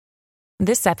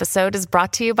This episode is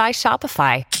brought to you by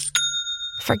Shopify.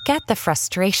 Forget the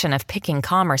frustration of picking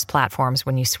commerce platforms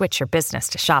when you switch your business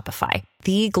to Shopify,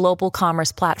 the global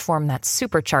commerce platform that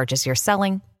supercharges your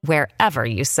selling wherever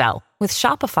you sell. With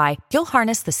Shopify, you'll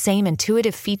harness the same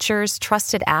intuitive features,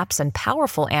 trusted apps, and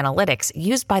powerful analytics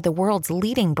used by the world's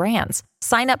leading brands.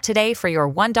 Sign up today for your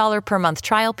 $1 per month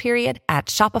trial period at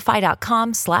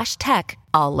shopify.com/tech,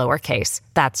 all lowercase.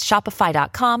 That's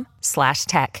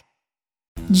shopify.com/tech.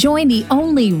 Join the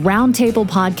only roundtable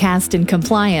podcast in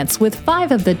compliance with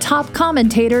 5 of the top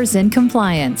commentators in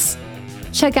compliance.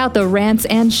 Check out the rants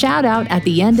and shout-out at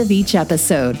the end of each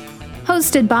episode.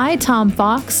 Hosted by Tom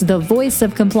Fox, the voice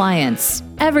of compliance.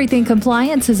 Everything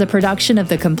Compliance is a production of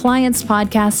the Compliance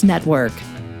Podcast Network.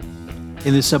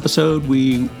 In this episode,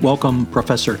 we welcome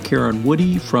Professor Karen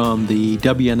Woody from the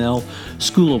WNL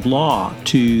School of Law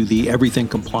to the Everything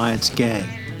Compliance gang.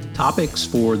 Topics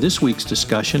for this week's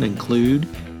discussion include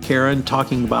Karen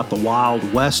talking about the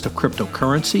wild west of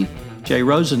cryptocurrency, Jay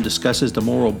Rosen discusses the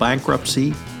moral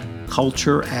bankruptcy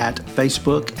culture at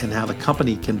Facebook and how the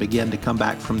company can begin to come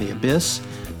back from the abyss.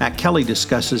 Matt Kelly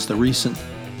discusses the recent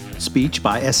speech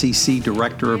by SEC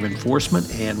Director of Enforcement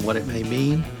and what it may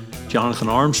mean. Jonathan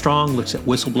Armstrong looks at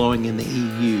whistleblowing in the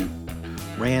EU.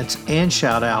 Rants and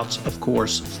shout-outs, of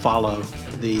course, follow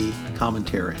the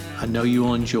commentary. I know you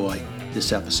will enjoy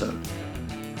this episode.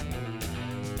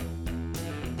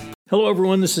 Hello,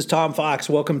 everyone. This is Tom Fox.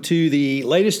 Welcome to the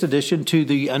latest addition to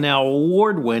the now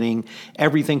award-winning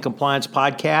Everything Compliance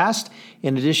podcast.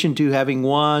 In addition to having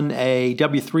won a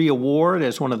W3 award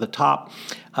as one of the top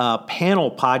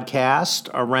panel podcasts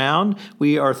around,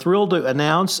 we are thrilled to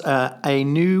announce a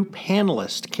new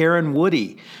panelist, Karen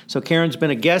Woody. So Karen's been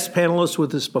a guest panelist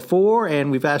with us before,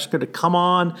 and we've asked her to come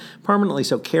on permanently.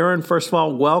 So Karen, first of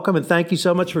all, welcome, and thank you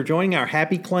so much for joining our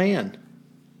happy clan.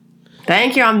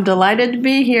 Thank you. I'm delighted to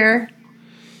be here.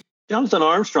 Jonathan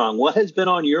Armstrong, what has been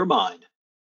on your mind?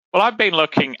 Well, I've been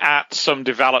looking at some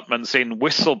developments in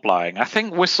whistleblowing. I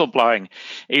think whistleblowing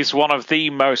is one of the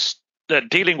most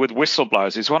dealing with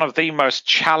whistleblowers is one of the most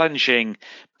challenging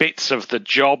bits of the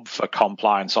job for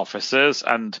compliance officers.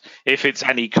 And if it's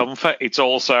any comfort, it's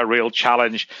also a real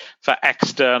challenge for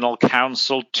external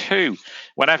counsel too.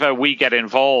 Whenever we get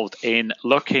involved in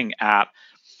looking at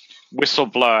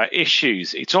whistleblower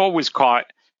issues, it's always quite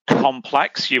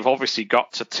complex. You've obviously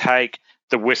got to take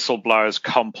the whistleblower's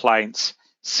complaints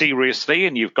seriously,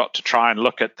 and you've got to try and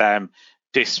look at them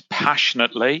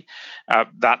dispassionately.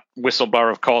 That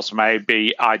whistleblower, of course, may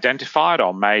be identified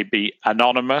or may be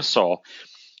anonymous or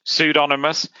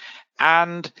pseudonymous.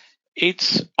 And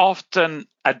it's often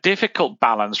a difficult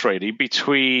balance, really,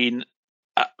 between,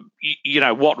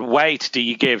 what weight do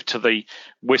you give to the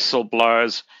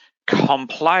whistleblower's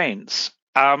complaints?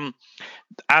 And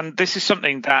this is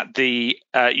something that the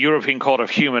European Court of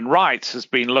Human Rights has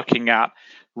been looking at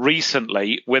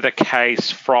recently with a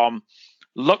case from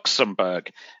Luxembourg.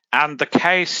 And the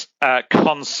case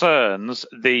concerns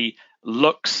the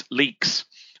Lux leaks.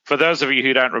 For those of you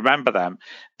who don't remember them,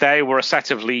 they were a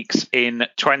set of leaks in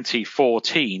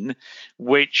 2014,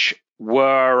 which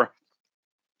were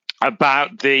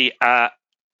about the,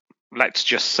 let's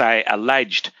just say,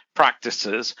 alleged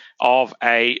practices of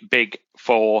a Big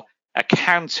Four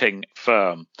accounting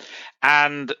firm.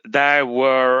 And there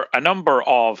were a number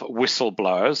of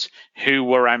whistleblowers who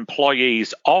were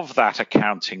employees of that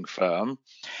accounting firm,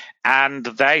 and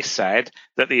they said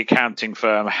that the accounting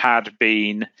firm had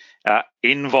been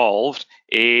involved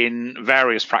in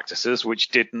various practices which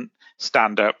didn't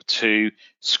stand up to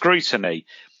scrutiny.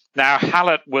 Now,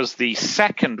 Hallett was the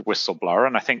second whistleblower,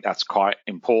 and I think that's quite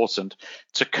important,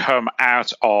 to come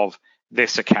out of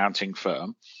this accounting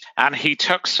firm. And he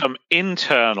took some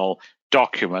internal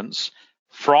documents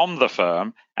from the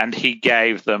firm and he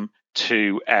gave them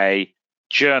to a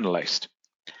journalist.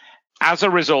 As a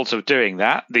result of doing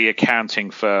that, the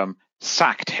accounting firm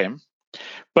sacked him.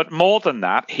 But more than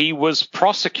that, he was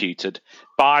prosecuted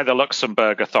by the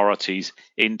Luxembourg authorities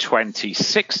in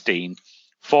 2016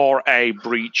 for a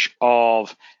breach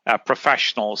of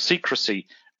professional secrecy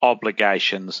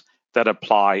obligations that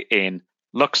apply in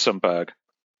Luxembourg.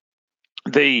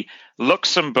 The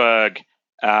Luxembourg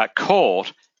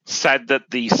court said that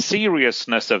the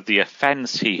seriousness of the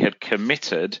offence he had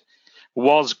committed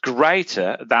was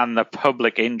greater than the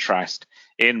public interest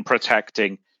in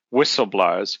protecting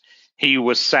whistleblowers. He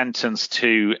was sentenced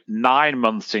to 9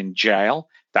 months in jail.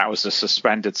 That was a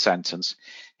suspended sentence.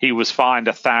 He was fined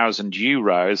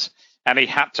 €1,000 and he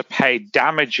had to pay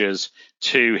damages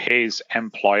to his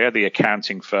employer, the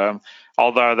accounting firm,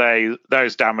 although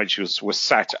those damages were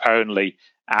set only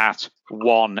at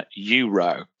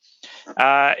 €1.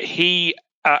 He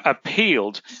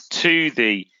appealed to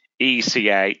the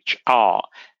ECHR,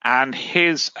 and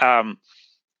his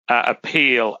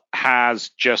appeal has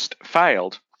just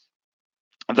failed.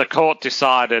 The court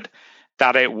decided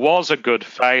that it was a good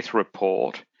faith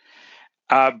report,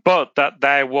 but that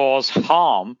there was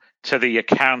harm to the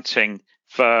accounting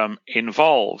firm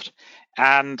involved.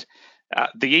 And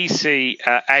the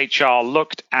ECHR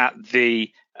looked at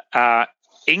the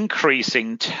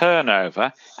increasing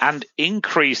turnover and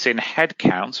increase in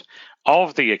headcount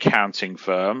of the accounting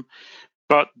firm,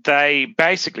 but they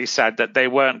basically said that they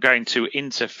weren't going to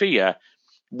interfere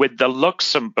with the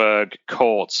Luxembourg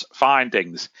court's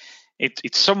findings.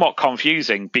 It's somewhat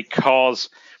confusing because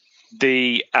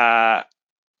the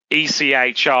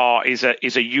ECHR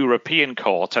is a European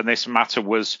court, and this matter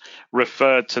was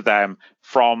referred to them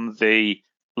from the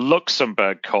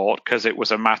Luxembourg court because it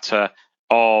was a matter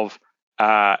of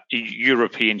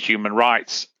European human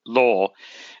rights law.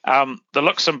 The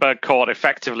Luxembourg court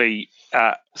effectively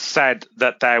said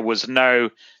that there was no,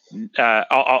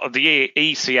 the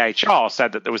ECHR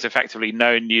said that there was effectively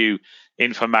no new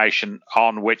information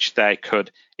on which they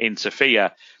could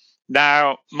interfere.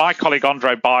 Now, my colleague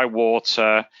Andre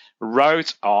Bywater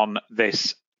wrote on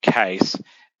this case,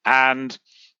 and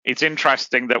it's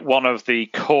interesting that one of the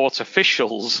court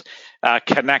officials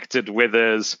connected with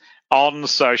us on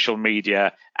social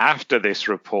media after this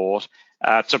report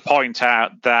to point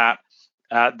out that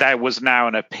there was now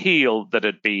an appeal that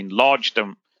had been lodged,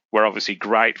 and we're obviously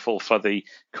grateful for the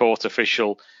court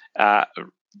official,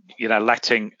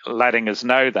 letting us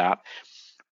know that.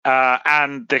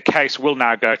 And the case will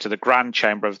now go to the Grand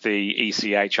Chamber of the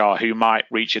ECHR, who might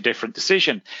reach a different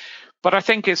decision. But I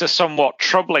think it's a somewhat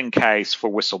troubling case for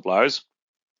whistleblowers.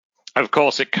 Of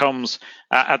course, it comes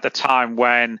at the time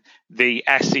when the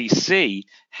SEC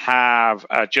have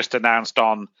just announced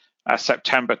on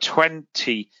September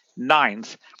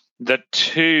 29th that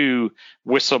 2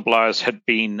 whistleblowers had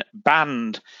been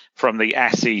banned from the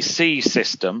SEC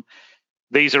system.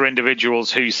 These are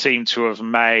individuals who seem to have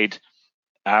made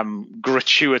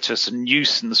gratuitous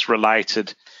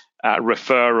nuisance-related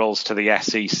referrals to the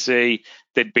SEC.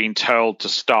 They'd been told to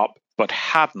stop but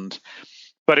hadn't.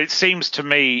 But it seems to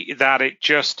me that it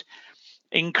just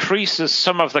increases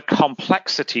some of the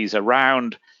complexities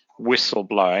around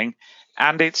whistleblowing,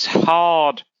 and it's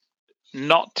hard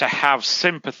not to have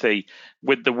sympathy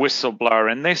with the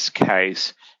whistleblower in this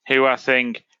case, who I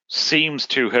think seems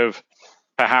to have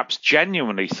perhaps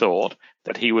genuinely thought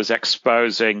that he was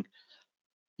exposing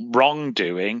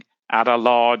wrongdoing at a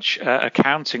large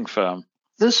accounting firm.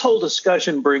 This whole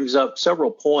discussion brings up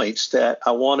several points that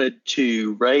I wanted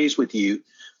to raise with you.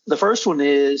 The first one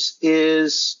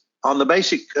is on the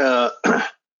basic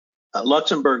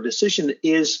Luxembourg decision,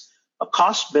 is a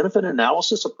cost-benefit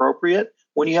analysis appropriate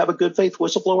when you have a good faith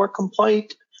whistleblower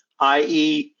complaint,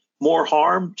 i.e. more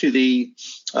harm to the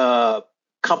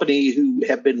company who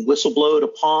have been whistleblowed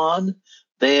upon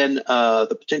than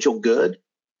the potential good?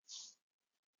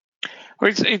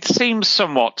 Well, it seems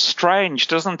somewhat strange,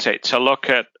 doesn't it, to look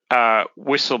at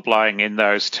whistleblowing in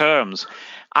those terms.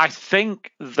 I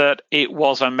think that it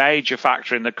was a major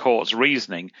factor in the court's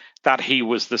reasoning that he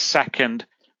was the second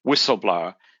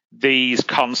whistleblower. These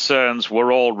concerns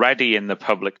were already in the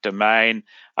public domain.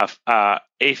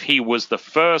 If he was the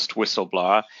first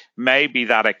whistleblower, maybe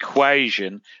that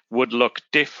equation would look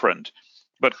different.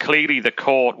 But clearly the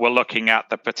court were looking at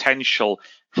the potential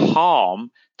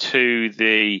harm to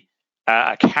the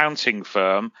accounting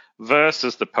firm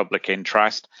versus the public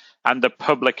interest, and the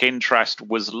public interest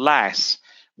was less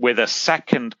with a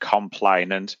second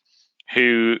complainant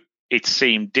who, it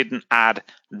seemed, didn't add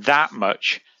that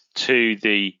much to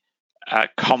the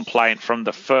complaint from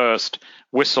the first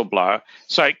whistleblower.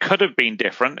 So it could have been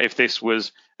different if this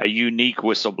was a unique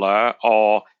whistleblower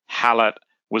or Hallett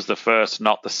was the first,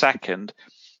 not the second.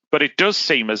 But it does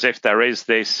seem as if there is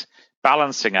this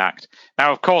balancing act.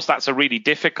 Now, of course, that's a really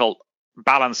difficult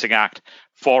balancing act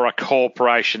for a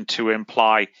corporation to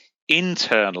imply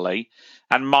internally.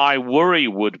 And my worry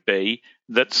would be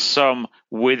that some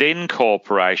within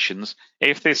corporations,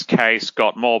 if this case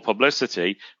got more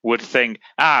publicity, would think,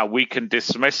 we can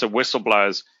dismiss a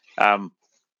whistleblower's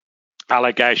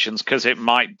allegations because it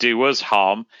might do us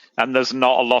harm, and there's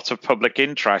not a lot of public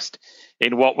interest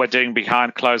in what we're doing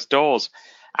behind closed doors.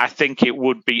 I think it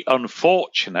would be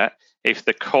unfortunate if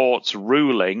the court's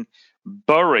ruling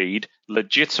buried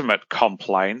legitimate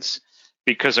complaints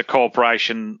because a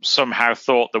corporation somehow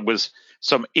thought there was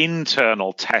some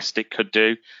internal test it could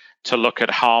do to look at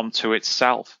harm to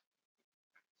itself.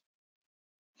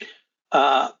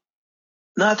 Not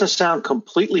to sound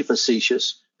completely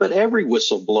facetious, but every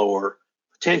whistleblower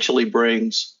potentially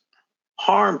brings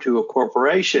harm to a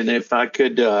corporation. If I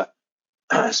could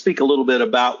speak a little bit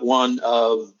about one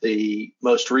of the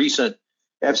most recent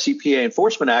FCPA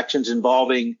enforcement actions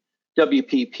involving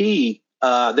WPP,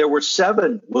 there were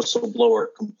 7 whistleblower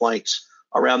complaints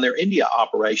around their India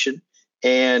operation.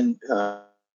 And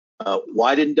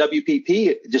why didn't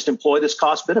WPP just employ this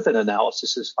cost-benefit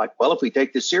analysis? It's like, well, if we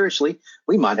take this seriously,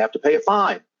 we might have to pay a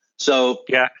fine. So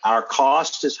our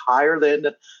cost is higher than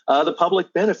the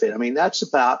public benefit. I mean, that's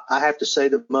about, I have to say,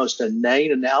 the most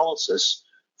inane analysis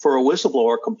for a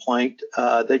whistleblower complaint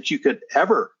that you could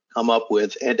ever come up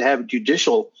with. And to have a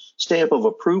judicial stamp of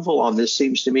approval on this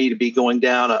seems to me to be going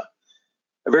down a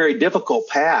very difficult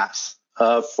path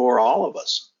for all of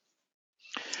us.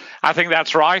 I think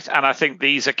that's right, and I think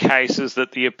these are cases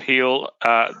that the appeal,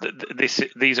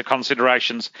 these are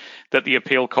considerations that the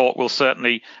appeal court will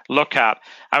certainly look at.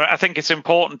 I think it's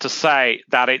important to say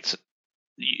that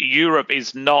Europe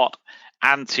is not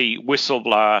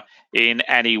anti-whistleblower in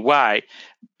any way.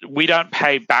 We don't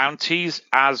pay bounties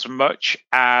as much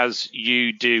as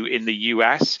you do in the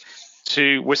US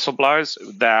to whistleblowers.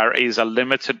 There is a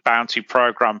limited bounty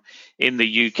program in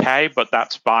the UK, but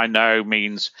that's by no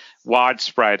means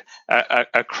widespread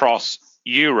across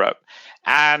Europe.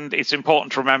 And it's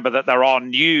important to remember that there are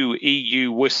new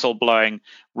EU whistleblowing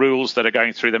rules that are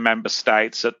going through the member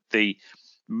states. At the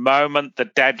moment, the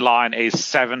deadline is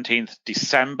 17th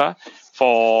December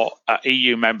for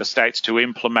EU member states to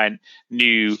implement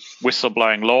new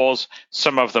whistleblowing laws.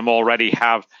 Some of them already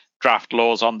have draft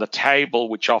laws on the table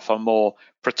which offer more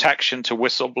protection to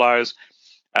whistleblowers.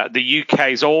 The UK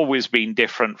has always been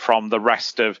different from the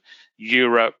rest of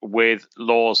Europe with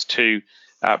laws to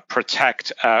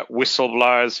protect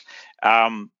whistleblowers.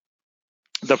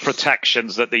 The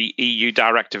protections that the EU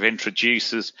directive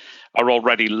introduces are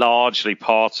already largely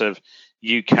part of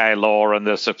UK law and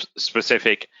the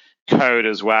specific code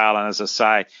as well. And as I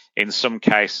say, in some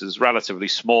cases, relatively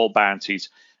small bounties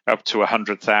up to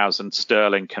 100,000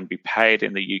 sterling can be paid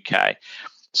in the UK.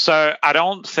 So I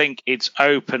don't think it's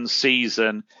open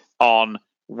season on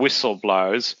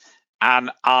whistleblowers. And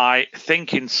I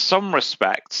think in some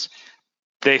respects,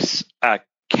 this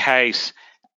case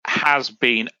has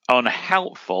been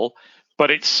unhelpful, but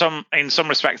in some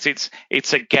respects,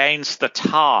 it's against the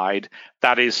tide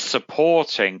that is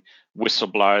supporting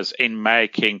whistleblowers in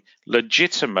making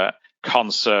legitimate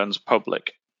concerns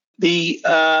public.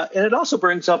 And it also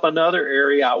brings up another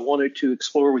area I wanted to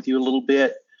explore with you a little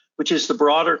bit, which is the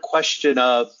broader question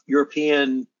of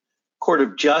European Court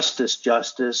of Justice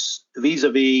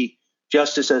vis-a-vis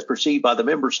justice as perceived by the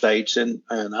member states. And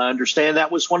I understand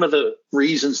that was one of the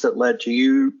reasons that led to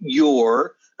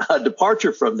your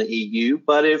departure from the EU.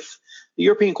 But if the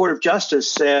European Court of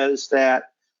Justice says that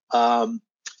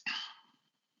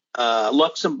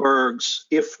Luxembourg's,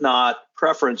 if not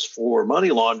preference for money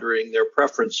laundering, their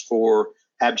preference for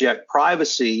abject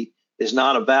privacy is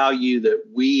not a value that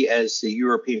we as the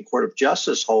European Court of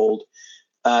Justice hold,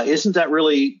 isn't that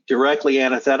really directly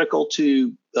antithetical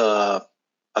to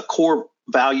a core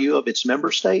value of its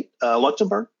member state,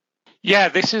 Luxembourg? Yeah,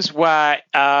 this is where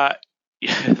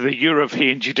the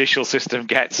European judicial system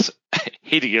gets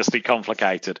hideously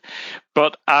complicated.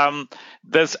 But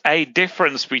there's a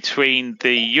difference between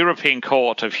the European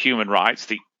Court of Human Rights,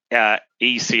 the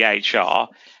ECHR,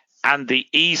 and the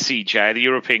ECJ, the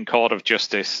European Court of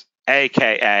Justice,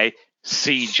 aka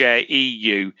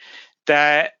CJEU.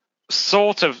 They're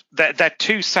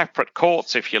two separate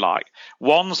courts, if you like.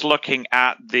 One's looking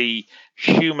at the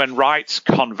Human Rights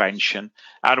Convention,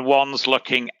 and one's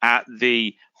looking at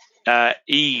the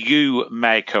EU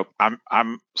makeup.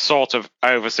 I'm sort of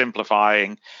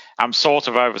oversimplifying.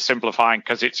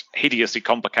 Because it's hideously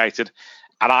complicated,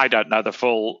 and I don't know the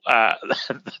full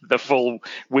the full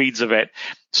weeds of it.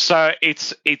 So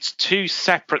it's two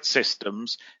separate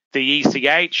systems. The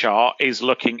ECHR is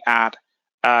looking at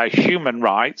human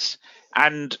rights,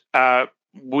 and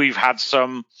we've had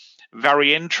some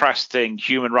very interesting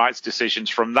human rights decisions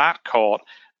from that court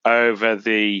over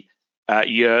the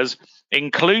years,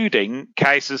 including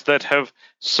cases that have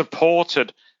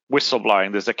supported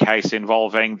whistleblowing. There's a case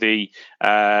involving the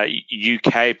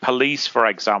UK police, for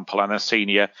example, and a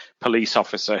senior police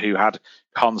officer who had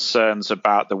concerns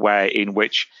about the way in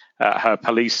which her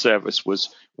police service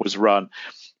was run.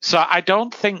 So I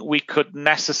don't think we could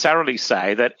necessarily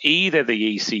say that either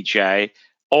the ECJ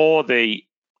or the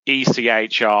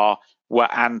ECHR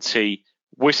were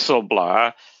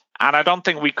anti-whistleblower, and I don't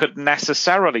think we could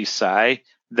necessarily say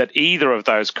that either of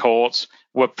those courts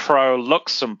were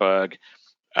pro-Luxembourg,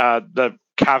 the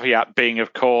caveat being,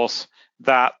 of course,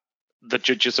 that the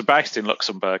judges are based in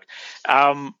Luxembourg.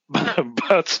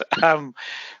 But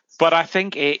But I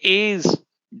think it is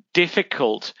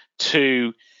difficult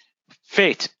to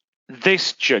fit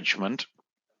this judgment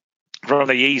from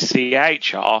the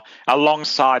ECHR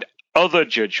alongside other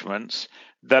judgments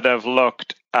that have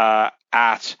looked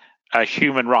at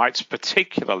human rights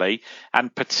particularly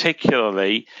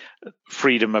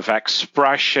freedom of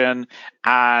expression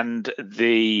and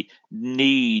the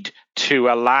need to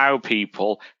allow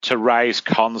people to raise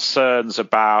concerns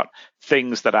about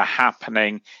things that are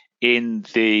happening in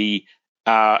the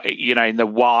in the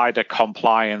wider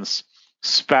compliance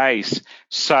space.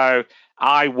 So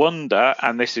I wonder,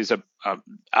 and this is a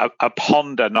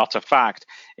ponder, not a fact,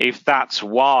 if that's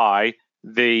why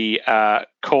the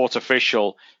court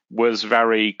official was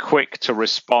very quick to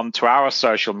respond to our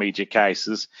social media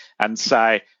cases and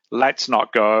say, let's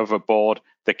not go overboard.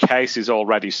 The case is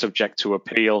already subject to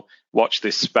appeal. Watch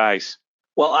this space.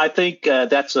 Well, I think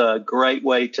that's a great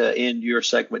way to end your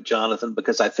segment, Jonathan,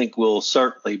 because I think we'll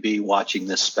certainly be watching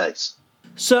this space.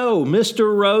 So,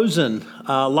 Mr. Rosen,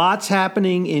 lots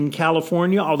happening in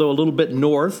California, although a little bit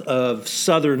north of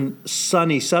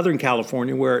sunny Southern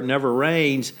California where it never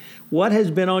rains. What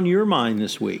has been on your mind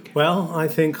this week? Well, I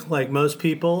think like most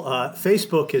people,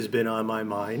 Facebook has been on my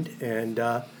mind. And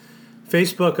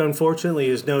Facebook, unfortunately,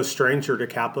 is no stranger to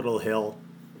Capitol Hill.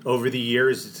 Over the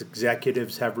years, its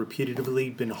executives have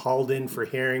repeatedly been hauled in for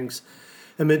hearings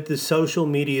amid the social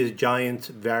media giant's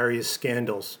various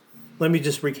scandals. Let me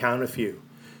just recount a few.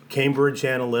 Cambridge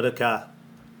Analytica,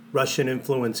 Russian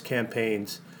influence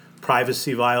campaigns,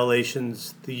 privacy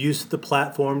violations, the use of the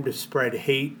platform to spread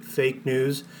hate, fake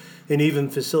news, and even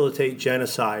facilitate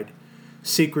genocide,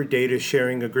 secret data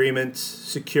sharing agreements,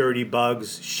 security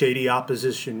bugs, shady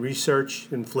opposition research,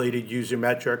 inflated user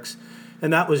metrics,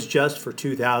 and that was just for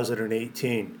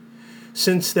 2018.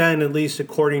 Since then, at least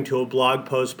according to a blog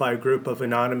post by a group of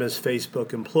anonymous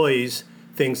Facebook employees,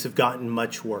 things have gotten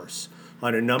much worse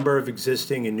on a number of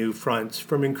existing and new fronts,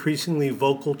 from increasingly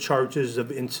vocal charges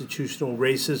of institutional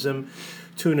racism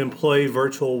to an employee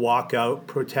virtual walkout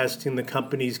protesting the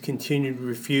company's continued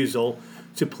refusal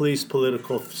to police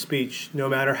political speech, no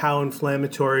matter how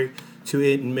inflammatory, to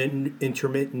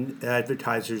intermittent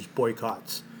advertisers'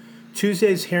 boycotts.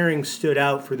 Tuesday's hearing stood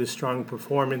out for the strong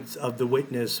performance of the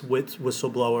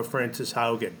whistleblower Frances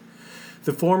Haugen.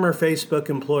 The former Facebook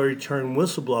employee turned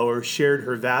whistleblower shared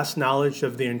her vast knowledge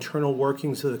of the internal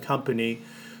workings of the company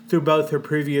through both her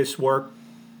previous work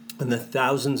and the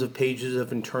thousands of pages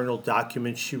of internal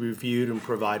documents she reviewed and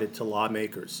provided to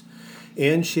lawmakers.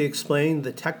 And she explained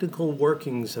the technical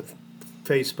workings of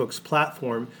Facebook's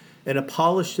platform in a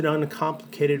polished and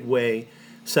uncomplicated way,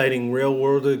 citing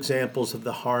real-world examples of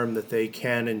the harm that they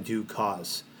can and do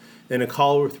cause. In a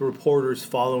call with reporters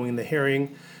following the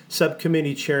hearing,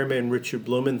 Subcommittee Chairman Richard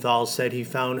Blumenthal said he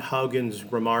found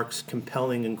Haugen's remarks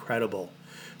compelling and credible.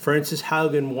 Frances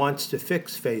Haugen wants to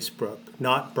fix Facebook,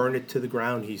 not burn it to the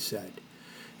ground, he said.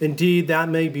 Indeed, that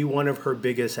may be one of her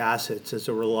biggest assets as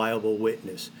a reliable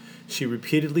witness. She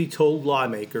repeatedly told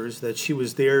lawmakers that she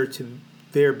was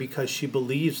there because she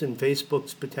believes in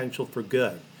Facebook's potential for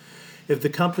good. If the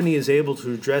company is able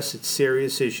to address its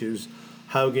serious issues,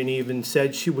 Haugen even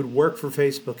said she would work for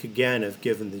Facebook again if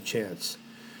given the chance.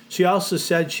 She also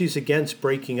said she's against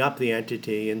breaking up the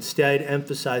entity, instead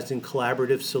emphasizing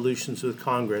collaborative solutions with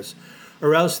Congress,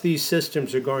 or else these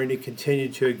systems are going to continue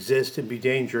to exist and be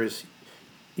dangerous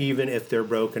even if they're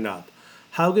broken up.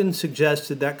 Haugen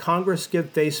suggested that Congress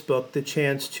give Facebook the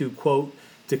chance to, quote,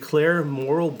 declare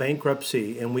moral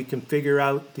bankruptcy and we can figure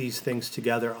out these things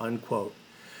together, unquote.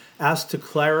 Asked to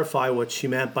clarify what she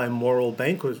meant by moral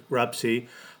bankruptcy,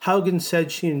 Haugen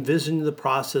said she envisioned the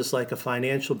process like a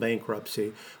financial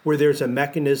bankruptcy, where there's a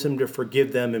mechanism to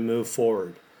forgive them and move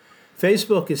forward.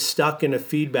 Facebook is stuck in a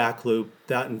feedback loop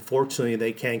that unfortunately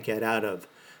they can't get out of.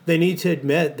 They need to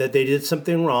admit that they did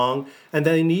something wrong, and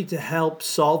they need to help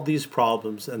solve these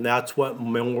problems, and that's what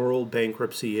moral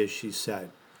bankruptcy is, she said.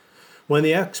 When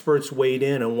the experts weighed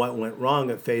in on what went wrong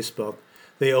at Facebook,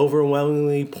 they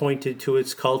overwhelmingly pointed to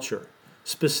its culture.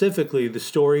 Specifically, the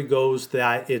story goes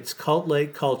that its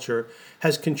cult-like culture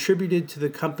has contributed to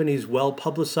the company's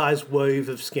well-publicized wave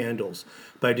of scandals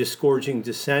by discouraging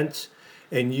dissent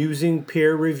and using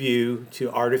peer review to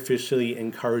artificially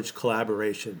encourage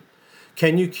collaboration.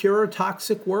 Can you cure a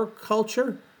toxic work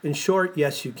culture? In short,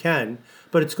 yes, you can,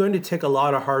 but it's going to take a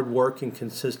lot of hard work and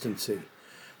consistency.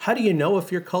 How do you know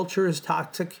if your culture is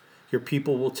toxic? Your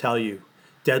people will tell you.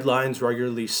 Deadlines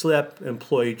regularly slip,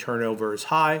 employee turnover is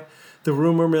high, the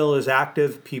rumor mill is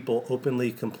active, people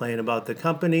openly complain about the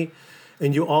company,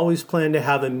 and you always plan to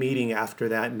have a meeting after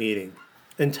that meeting.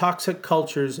 In toxic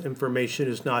cultures, information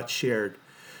is not shared.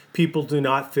 People do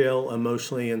not feel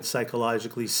emotionally and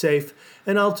psychologically safe,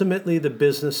 and ultimately the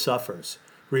business suffers.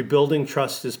 Rebuilding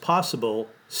trust is possible.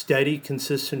 Steady,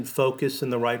 consistent focus in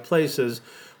the right places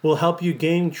will help you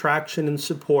gain traction and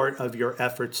support of your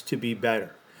efforts to be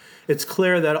better. It's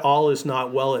clear that all is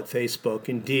not well at Facebook.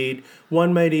 Indeed,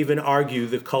 one might even argue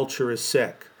the culture is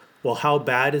sick. Well, how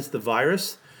bad is the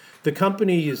virus? The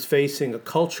company is facing a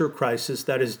culture crisis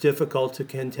that is difficult to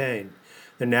contain.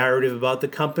 The narrative about the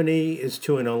company is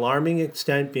to an alarming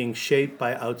extent being shaped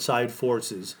by outside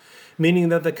forces, meaning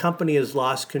that the company has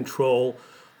lost control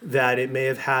that it may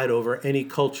have had over any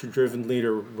culture-driven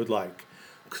leader would like.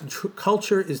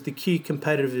 Culture is the key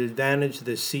competitive advantage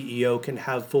the CEO can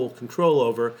have full control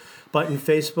over, but in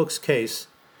Facebook's case,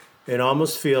 it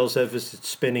almost feels as if it's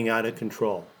spinning out of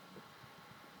control.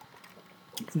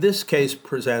 This case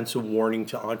presents a warning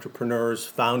to entrepreneurs,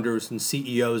 founders, and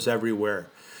CEOs everywhere.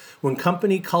 When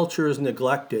company culture is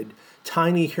neglected,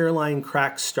 tiny hairline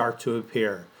cracks start to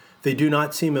appear. They do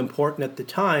not seem important at the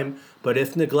time, but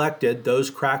if neglected, those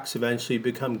cracks eventually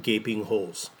become gaping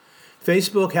holes.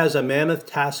 Facebook has a mammoth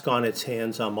task on its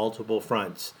hands on multiple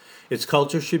fronts. Its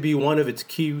culture should be one of its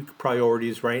key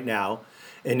priorities right now,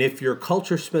 and if your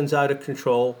culture spins out of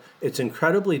control, it's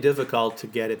incredibly difficult to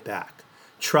get it back.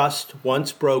 Trust,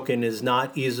 once broken, is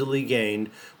not easily gained.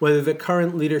 Whether the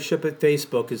current leadership at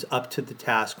Facebook is up to the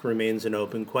task remains an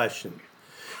open question.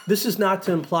 This is not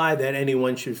to imply that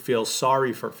anyone should feel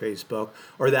sorry for Facebook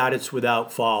or that it's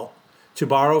without fault. To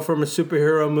borrow from a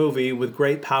superhero movie, with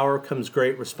great power comes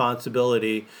great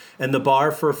responsibility, and the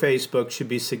bar for Facebook should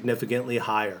be significantly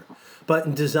higher. But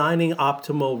in designing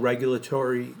optimal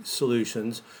regulatory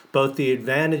solutions, both the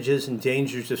advantages and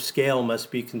dangers of scale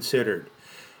must be considered.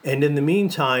 And in the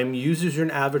meantime, users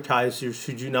and advertisers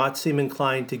who do not seem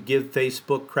inclined to give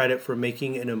Facebook credit for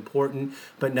making an important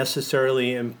but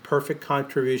necessarily imperfect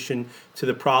contribution to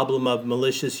the problem of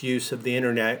malicious use of the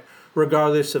internet,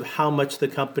 regardless of how much the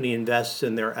company invests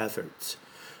in their efforts.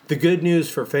 The good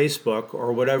news for Facebook,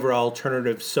 or whatever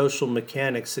alternative social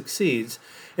mechanic succeeds,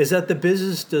 is that the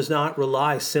business does not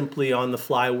rely simply on the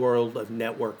flywheel of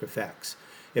network effects.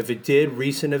 If it did,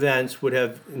 recent events would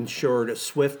have ensured a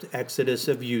swift exodus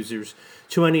of users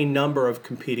to any number of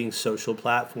competing social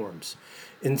platforms.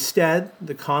 Instead,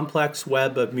 the complex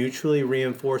web of mutually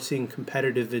reinforcing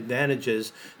competitive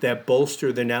advantages that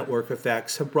bolster the network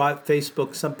effects have brought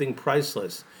Facebook something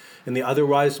priceless in the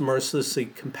otherwise mercilessly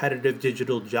competitive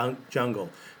digital jungle.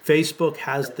 Facebook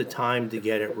has the time to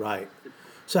get it right.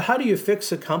 So how do you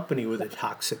fix a company with a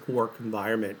toxic work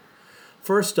environment?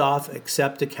 First off,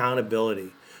 accept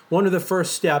accountability. One of the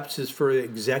first steps is for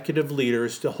executive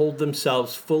leaders to hold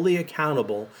themselves fully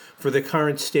accountable for the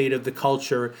current state of the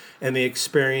culture and the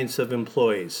experience of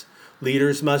employees.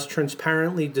 Leaders must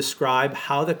transparently describe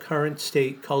how the current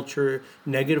state culture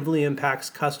negatively impacts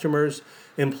customers,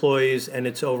 employees, and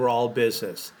its overall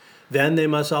business. Then they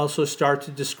must also start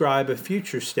to describe a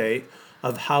future state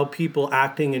of how people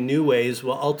acting in new ways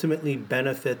will ultimately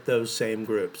benefit those same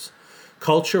groups.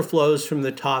 Culture flows from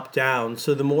the top down,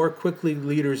 so the more quickly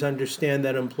leaders understand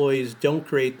that employees don't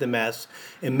create the mess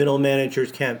and middle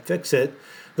managers can't fix it,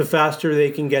 the faster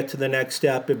they can get to the next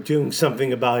step of doing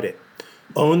something about it.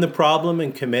 Own the problem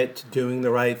and commit to doing the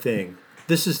right thing.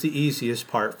 This is the easiest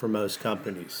part for most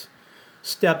companies.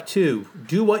 Step 2,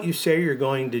 do what you say you're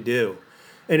going to do.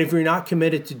 And if you're not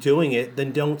committed to doing it,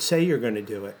 then don't say you're going to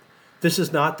do it. This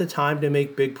is not the time to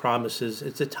make big promises.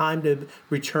 It's a time to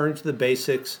return to the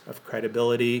basics of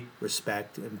credibility,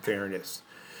 respect, and fairness.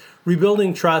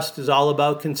 Rebuilding trust is all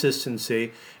about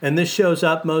consistency, and this shows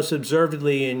up most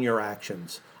observedly in your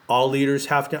actions. All leaders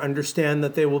have to understand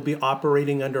that they will be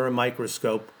operating under a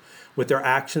microscope, with their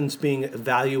actions being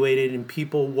evaluated and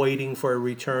people waiting for a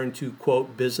return to,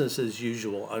 quote, business as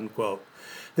usual, unquote.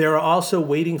 They are also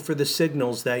waiting for the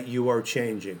signals that you are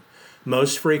changing.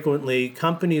 Most frequently,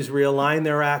 companies realign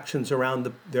their actions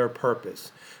around their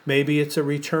purpose. Maybe it's a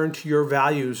return to your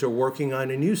values or working on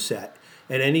a new set.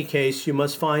 In any case, you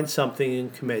must find something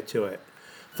and commit to it.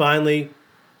 Finally,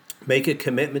 make a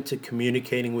commitment to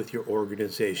communicating with your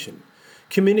organization.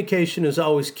 Communication is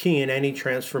always key in any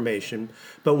transformation,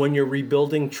 but when you're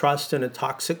rebuilding trust in a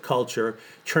toxic culture,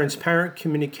 transparent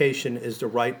communication is the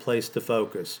right place to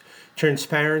focus.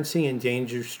 Transparency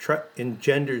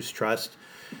engenders trust,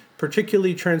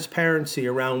 particularly transparency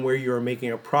around where you are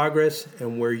making a progress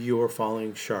and where you are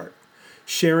falling short.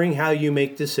 Sharing how you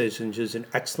make decisions is an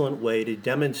excellent way to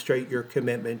demonstrate your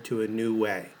commitment to a new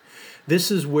way.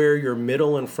 This is where your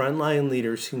middle and frontline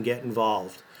leaders can get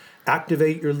involved.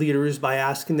 Activate your leaders by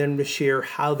asking them to share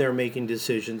how they're making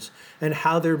decisions and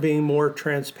how they're being more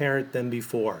transparent than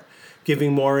before.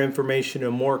 giving more information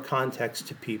and more context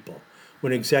to people.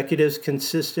 When executives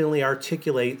consistently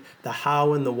articulate the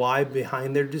how and the why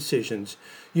behind their decisions,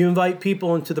 you invite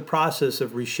people into the process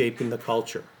of reshaping the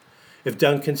culture. If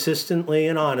done consistently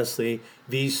and honestly,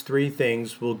 these three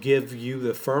things will give you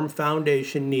the firm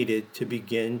foundation needed to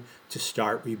begin to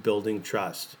start rebuilding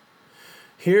trust.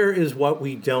 Here is what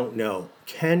we don't know.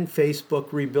 Can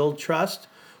Facebook rebuild trust?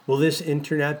 Will this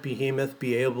internet behemoth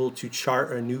be able to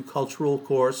chart a new cultural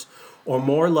course? Or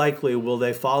more likely, will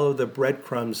they follow the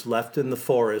breadcrumbs left in the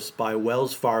forest by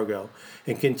Wells Fargo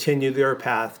and continue their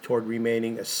path toward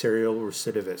remaining a serial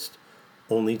recidivist?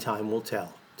 Only time will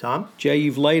tell. Tom? Jay,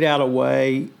 you've laid out a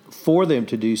way for them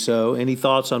to do so. Any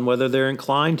thoughts on whether they're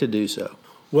inclined to do so?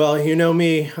 Well, you know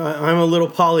me, I'm a little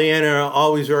Pollyanna,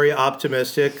 always very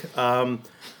optimistic.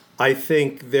 I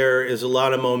think there is a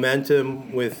lot of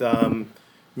momentum with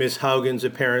Ms. Haugen's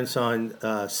appearance on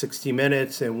 60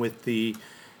 Minutes and with the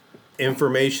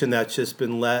information that's just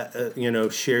been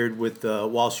shared with the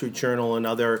Wall Street Journal and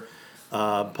other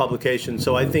publications.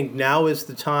 So I think now is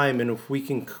the time, and if we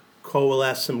can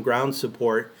coalesce some ground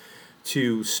support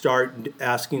to start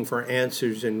asking for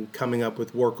answers and coming up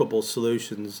with workable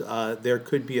solutions, there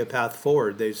could be a path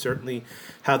forward. They certainly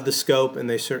have the scope and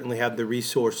they certainly have the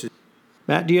resources.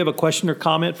 Matt, do you have a question or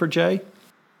comment for Jay?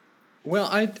 Well,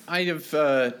 I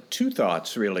have two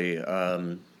thoughts, really.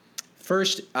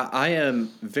 First, I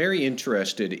am very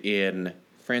interested in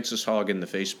Frances Haugen, the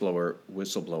Facebook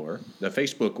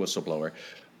whistleblower,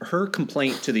 her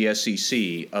complaint to the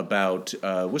SEC about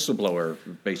whistleblower,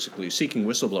 basically seeking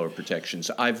whistleblower protections.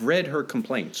 I've read her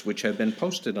complaints, which have been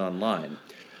posted online.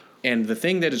 And the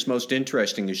thing that is most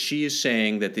interesting is she is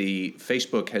saying that the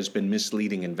Facebook has been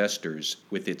misleading investors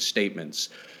with its statements.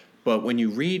 But when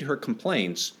you read her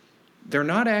complaints, they're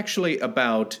not actually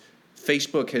about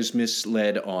Facebook has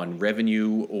misled on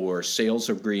revenue or sales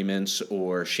agreements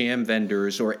or sham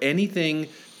vendors or anything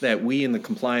that we in the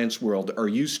compliance world are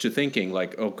used to thinking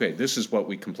like, okay, this is what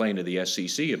we complain to the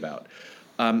SEC about.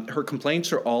 Her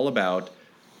complaints are all about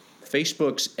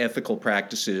Facebook's ethical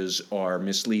practices are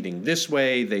misleading this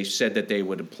way. They said that they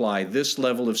would apply this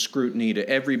level of scrutiny to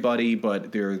everybody,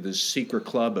 but they're this secret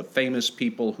club of famous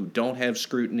people who don't have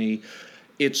scrutiny.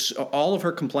 It's all of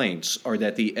her complaints are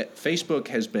that the Facebook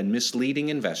has been misleading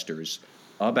investors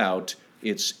about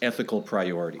its ethical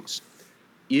priorities.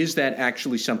 Is that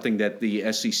actually something that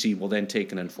the SEC will then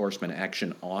take an enforcement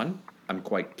action on? I'm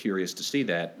quite curious to see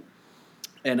that.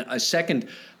 And a second,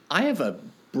 I have a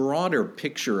broader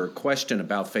picture or question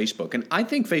about Facebook, and I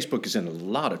think Facebook is in a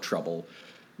lot of trouble.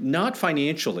 Not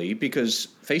financially, because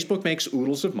Facebook makes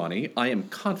oodles of money. I am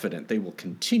confident they will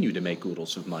continue to make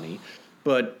oodles of money,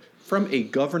 but from a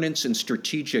governance and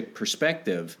strategic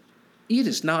perspective, it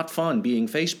is not fun being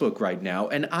Facebook right now,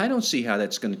 and I don't see how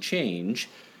that's going to change.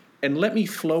 And let me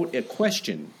float a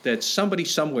question that somebody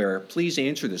somewhere, please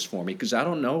answer this for me, because I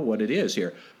don't know what it is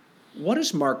here. What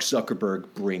does Mark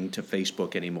Zuckerberg bring to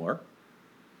Facebook anymore?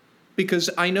 Because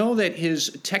I know that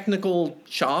his technical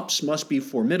chops must be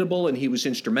formidable, and he was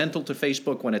instrumental to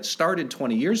Facebook when it started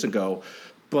 20 years ago,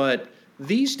 but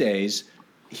these days,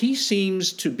 he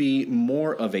seems to be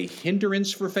more of a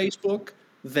hindrance for Facebook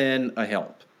than a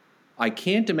help. I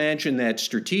can't imagine that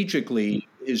strategically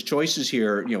his choices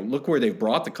here, look where they've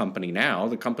brought the company now.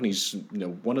 The company's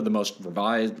one of the most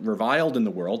reviled in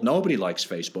the world. Nobody likes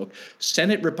Facebook.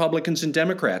 Senate Republicans and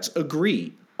Democrats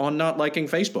agree on not liking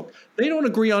Facebook. They don't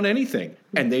agree on anything,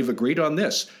 and they've agreed on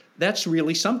this. That's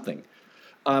really something.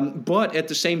 But at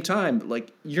the same time,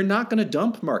 you're not going to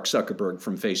dump Mark Zuckerberg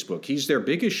from Facebook. He's their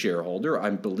biggest shareholder.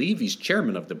 I believe he's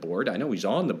chairman of the board. I know he's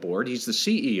on the board. He's the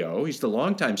CEO. He's the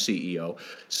longtime CEO.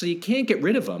 So you can't get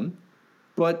rid of him.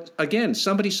 But again,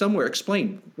 somebody somewhere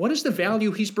explain, what is the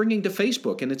value he's bringing to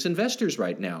Facebook and its investors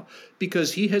right now?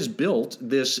 Because he has built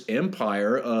this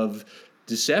empire of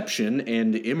deception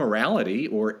and immorality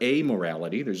or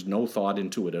amorality. There's no thought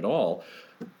into it at all.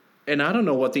 And I don't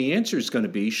know what the answer is going to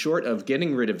be short of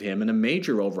getting rid of him in a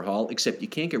major overhaul, except you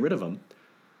can't get rid of him.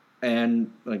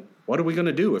 And what are we going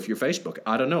to do if you're Facebook?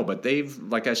 I don't know. But they've,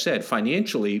 like I said,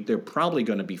 financially, they're probably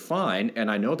going to be fine. And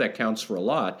I know that counts for a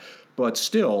lot. But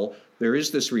still, there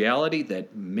is this reality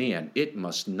that, man, it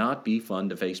must not be fun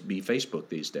to be Facebook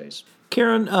these days.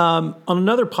 Karen, on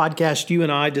another podcast, you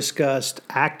and I discussed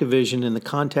Activision in the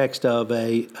context of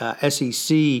a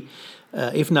SEC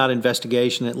if not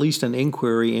investigation, at least an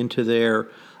inquiry into their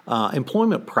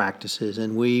employment practices.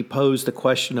 And we posed the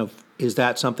question of, is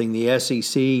that something the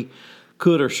SEC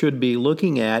could or should be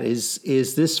looking at? Is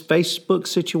this Facebook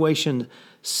situation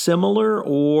similar,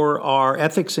 or are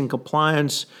ethics and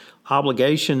compliance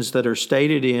obligations that are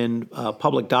stated in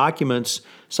public documents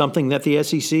something that the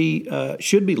SEC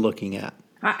should be looking at?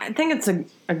 I think it's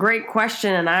a great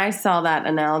question, and I saw that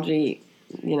analogy,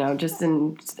 just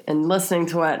in listening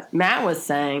to what Matt was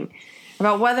saying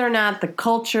about whether or not the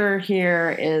culture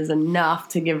here is enough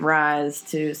to give rise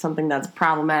to something that's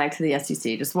problematic to the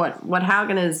SEC. Just what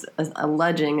Haugen is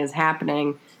alleging is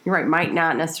happening, you're right, might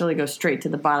not necessarily go straight to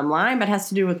the bottom line, but has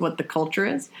to do with what the culture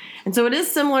is. And so it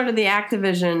is similar to the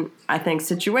Activision, I think,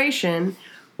 situation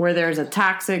where there's a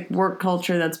toxic work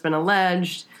culture that's been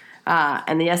alleged,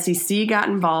 and the SEC got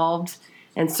involved.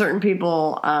 And certain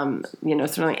people,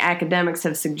 certainly academics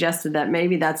have suggested that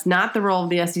maybe that's not the role of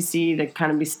the SEC to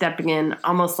kind of be stepping in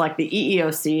almost like the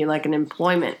EEOC, like an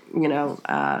employment,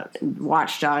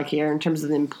 watchdog here in terms of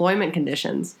the employment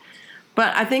conditions.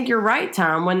 But I think you're right,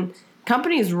 Tom. When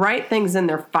companies write things in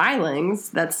their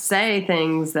filings that say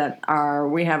things that are,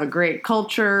 we have a great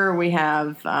culture, we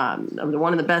have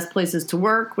one of the best places to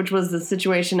work, which was the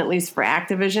situation at least for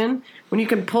Activision. When you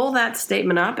can pull that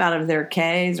statement up out of their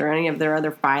Ks or any of their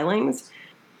other filings,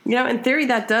 in theory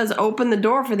that does open the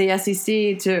door for the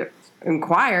SEC to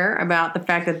inquire about the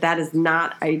fact that that is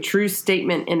not a true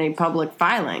statement in a public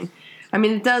filing. I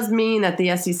mean, it does mean that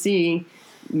the SEC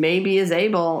maybe is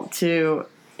able to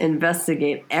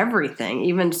investigate everything,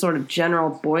 even sort of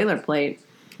general boilerplate.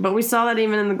 But we saw that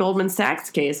even in the Goldman Sachs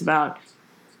case about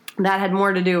that had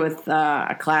more to do with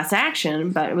a class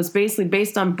action, but it was basically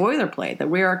based on boilerplate, that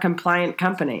we are a compliant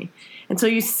company. And so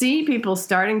you see people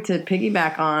starting to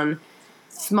piggyback on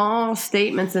small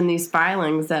statements in these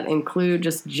filings that include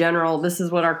just general, this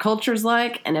is what our culture's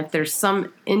like, and if there's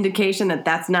some indication that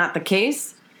that's not the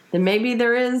case, then maybe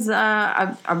there is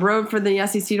a road for the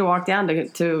SEC to walk down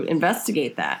to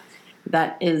investigate that.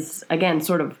 That is, again,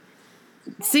 sort of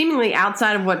seemingly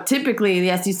outside of what typically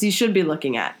the SEC should be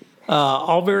looking at.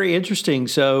 All very interesting.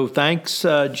 So thanks,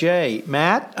 Jay.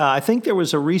 Matt, I think there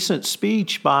was a recent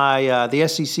speech by the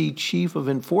SEC Chief of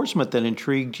Enforcement that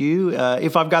intrigued you.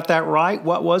 If I've got that right,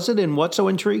 what was it and what so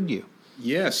intrigued you?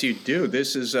 Yes, you do.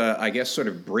 This is, I guess, sort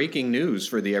of breaking news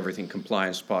for the Everything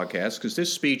Compliance podcast, because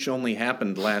this speech only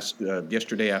happened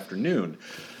yesterday afternoon.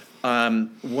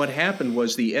 What happened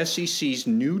was the SEC's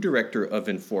new director of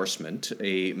enforcement,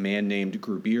 a man named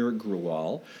Gurbir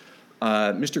Grewal,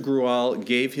 Mr. Grewal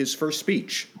gave his first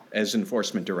speech as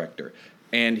enforcement director,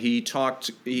 and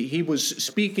he was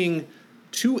speaking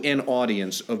to an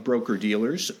audience of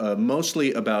broker-dealers,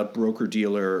 mostly about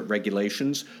broker-dealer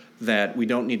regulations that we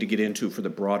don't need to get into for the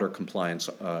broader compliance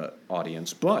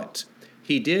audience. But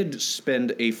he did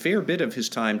spend a fair bit of his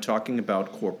time talking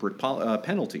about corporate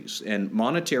penalties and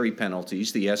monetary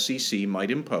penalties the SEC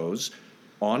might impose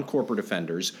on corporate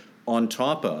offenders on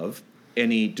top of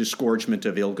any disgorgement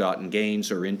of ill-gotten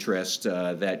gains or interest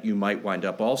that you might wind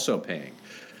up also paying.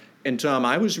 And Tom,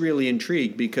 I was really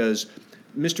intrigued because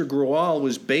Mr. Grewal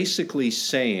was basically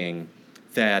saying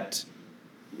that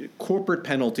corporate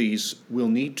penalties will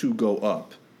need to go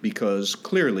up because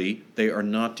clearly they are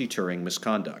not deterring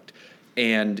misconduct.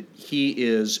 And he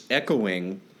is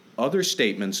echoing other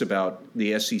statements about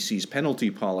the SEC's penalty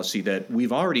policy that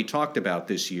we've already talked about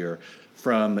this year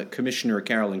from Commissioner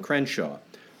Carolyn Crenshaw.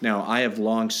 Now, I have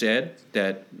long said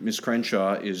that Ms.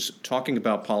 Crenshaw is talking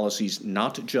about policies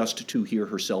not just to hear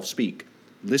herself speak.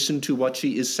 Listen to what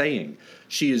she is saying.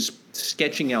 She is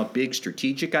sketching out big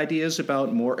strategic ideas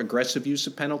about more aggressive use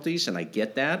of penalties, and I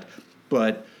get that.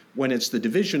 But when it's the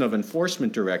Division of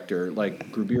Enforcement Director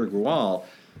like Gurbir Grewal,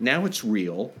 now it's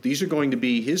real. These are going to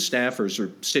be his staffers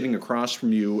are sitting across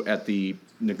from you at the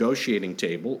negotiating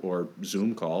table or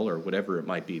Zoom call or whatever it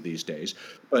might be these days.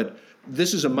 But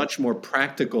this is a much more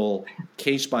practical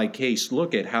case-by-case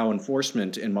look at how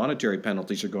enforcement and monetary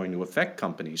penalties are going to affect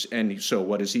companies. And so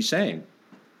what is he saying?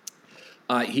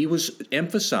 He was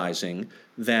emphasizing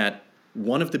that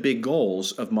one of the big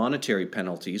goals of monetary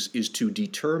penalties is to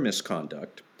deter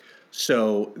misconduct.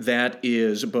 So that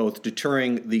is both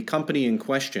deterring the company in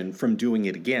question from doing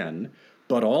it again,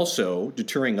 but also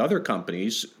deterring other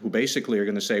companies who basically are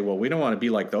going to say, well, we don't want to be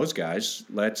like those guys.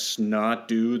 Let's not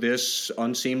do this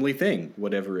unseemly thing,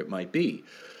 whatever it might be.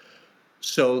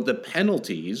 So the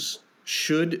penalties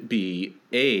should be,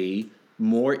 A,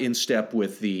 more in step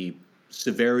with the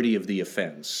severity of the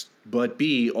offense, but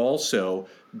B, also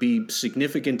be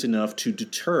significant enough to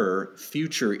deter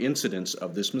future incidents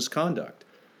of this misconduct.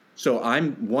 So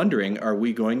I'm wondering, are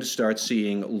we going to start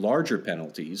seeing larger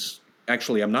penalties?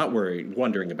 Actually, I'm not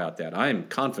wondering about that. I'm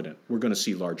confident we're going to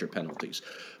see larger penalties.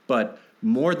 But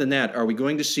more than that, are we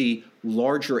going to see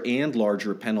larger and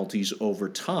larger penalties over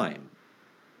time?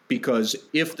 Because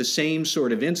if the same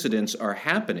sort of incidents are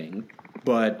happening,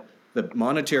 but the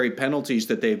monetary penalties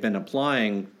that they've been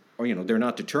applying, or they're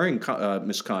not deterring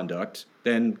misconduct,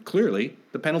 then clearly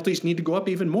the penalties need to go up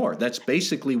even more. That's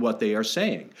basically what they are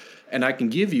saying. And I can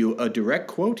give you a direct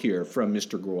quote here from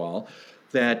Mr. Grewal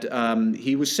that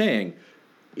he was saying,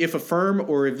 if a firm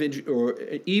or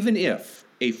even if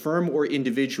a firm or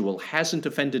individual hasn't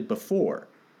offended before,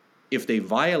 if they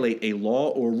violate a law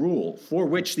or rule for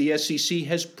which the SEC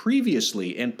has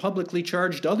previously and publicly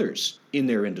charged others in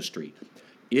their industry,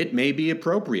 it may be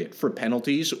appropriate for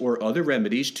penalties or other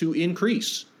remedies to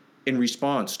increase in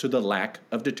response to the lack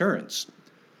of deterrence.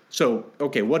 So,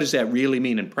 okay, what does that really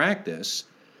mean in practice?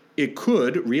 It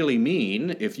could really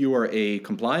mean, if you are a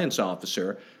compliance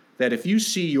officer, that if you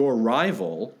see your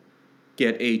rival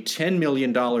get a $10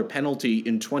 million penalty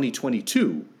in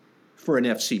 2022 for an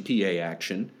FCPA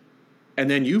action, and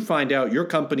then you find out your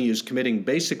company is committing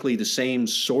basically the same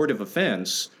sort of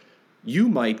offense, you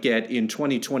might get in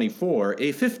 2024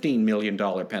 a $15 million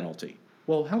penalty.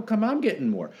 Well, how come I'm getting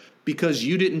more? Because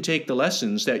you didn't take the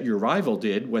lessons that your rival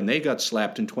did when they got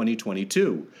slapped in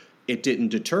 2022. It didn't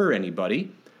deter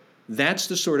anybody. That's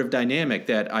the sort of dynamic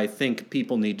that I think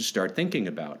people need to start thinking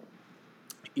about.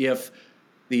 If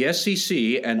the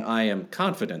SEC, and I am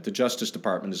confident the Justice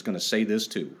Department is going to say this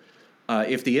too,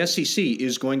 if the SEC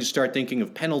is going to start thinking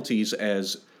of penalties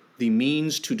as the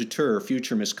means to deter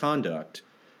future misconduct,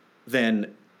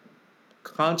 then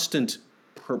constant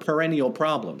perennial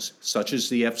problems, such as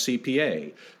the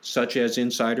FCPA, such as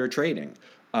insider trading,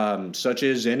 such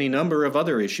as any number of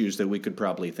other issues that we could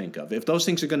probably think of, if those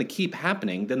things are going to keep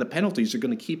happening, then the penalties are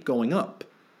going to keep going up.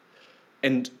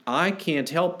 And I can't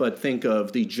help but think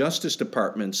of the Justice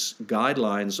Department's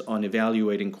guidelines on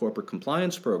evaluating corporate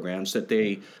compliance programs that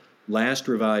they last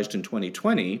revised in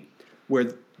 2020,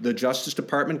 where the Justice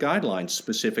Department guidelines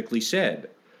specifically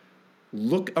said,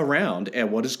 look around at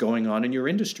what is going on in your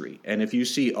industry. And if you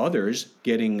see others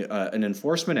getting an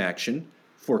enforcement action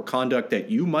for conduct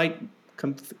that you might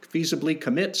feasibly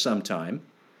commit sometime,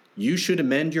 you should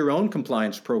amend your own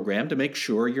compliance program to make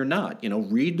sure you're not.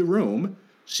 Read the room,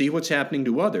 see what's happening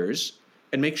to others,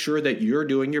 and make sure that you're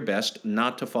doing your best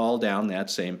not to fall down that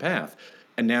same path.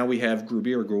 And now we have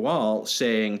Gruber Grewal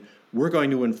saying, we're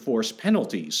going to enforce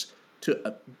penalties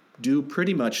to do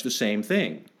pretty much the same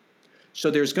thing. So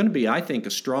there's going to be, I think,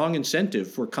 a strong incentive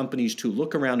for companies to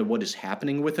look around at what is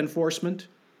happening with enforcement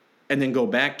and then go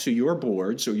back to your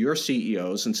boards or your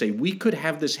CEOs and say, we could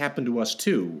have this happen to us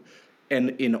too. And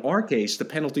in our case, the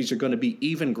penalties are going to be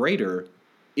even greater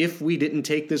if we didn't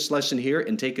take this lesson here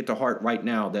and take it to heart right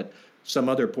now that some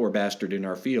other poor bastard in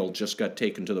our field just got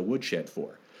taken to the woodshed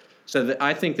for. So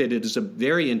I think that it is a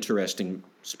very interesting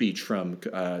speech from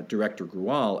Director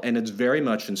Grewal, and it's very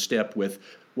much in step with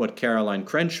what Caroline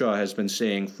Crenshaw has been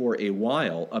saying for a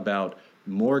while about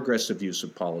more aggressive use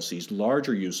of policies,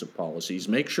 larger use of policies,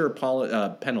 make sure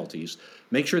penalties,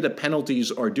 make sure that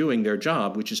penalties are doing their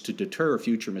job, which is to deter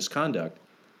future misconduct.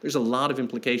 There's a lot of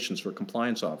implications for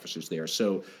compliance officers there.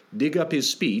 So dig up his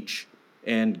speech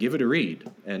and give it a read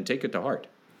and take it to heart.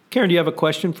 Karen, do you have a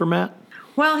question for Matt?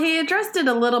 Well, he addressed it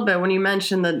a little bit when you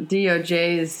mentioned that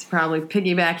DOJ is probably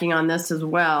piggybacking on this as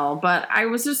well. But I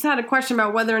just had a question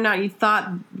about whether or not you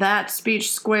thought that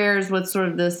speech squares with sort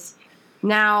of this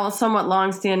now somewhat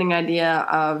longstanding idea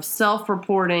of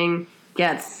self-reporting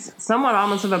gets somewhat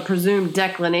almost of a presumed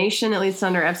declination, at least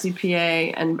under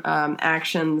FCPA and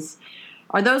actions.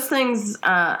 Are those things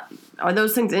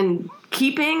in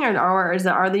keeping, or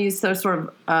are these those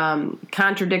sort of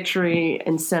contradictory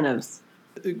incentives?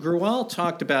 Grewal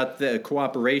talked about the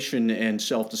cooperation and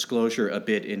self-disclosure a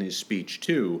bit in his speech,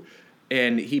 too.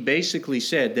 And he basically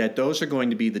said that those are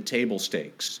going to be the table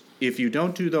stakes. If you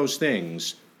don't do those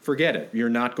things, forget it. You're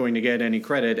not going to get any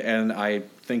credit. And I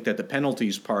think that the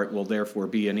penalties part will therefore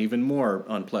be an even more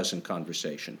unpleasant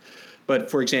conversation. But,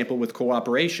 for example, with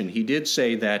cooperation, he did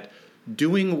say that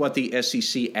doing what the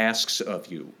SEC asks of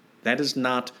you, that is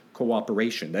not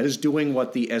cooperation. That is doing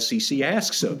what the SEC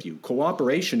asks of you.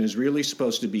 Cooperation is really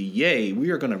supposed to be, yay,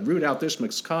 we are going to root out this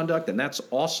misconduct, and that's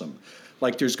awesome.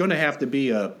 Like there's going to have to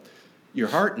be your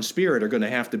heart and spirit are going to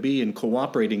have to be in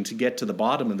cooperating to get to the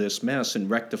bottom of this mess and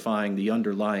rectifying the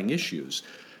underlying issues.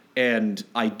 And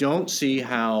I don't see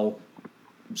how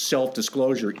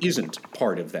self-disclosure isn't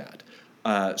part of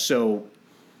that. So,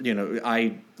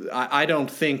 I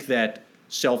don't think that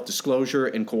self-disclosure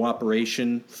and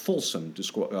cooperation, fulsome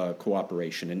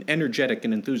cooperation, and energetic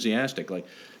and enthusiastic, like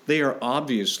they are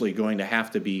obviously going to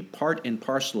have to be part and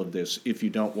parcel of this if you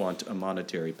don't want a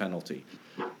monetary penalty.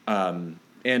 And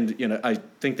I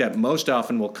think that most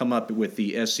often will come up with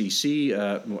the SEC,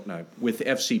 with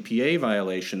FCPA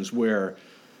violations where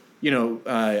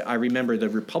I remember the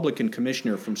Republican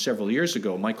commissioner from several years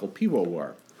ago, Michael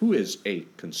Piwowar, who is a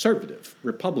conservative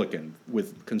Republican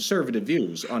with conservative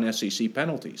views on SEC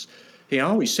penalties. He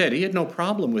always said he had no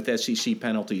problem with SEC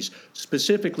penalties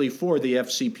specifically for the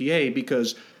FCPA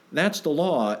because that's the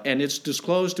law, and it's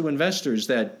disclosed to investors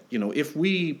that, if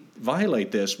we violate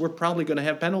this, we're probably going to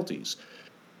have penalties.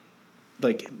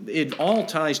 Like, it all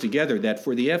ties together that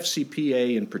for the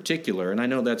FCPA in particular, and I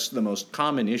know that's the most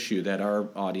common issue that our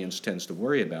audience tends to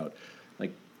worry about,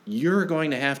 like, you're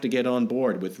going to have to get on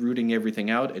board with rooting everything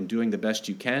out and doing the best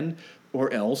you can,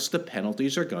 or else the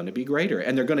penalties are going to be greater.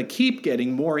 And they're going to keep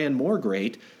getting more and more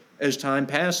great as time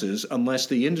passes unless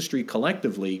the industry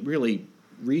collectively really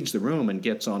reads the room and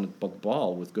gets on the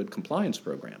ball with good compliance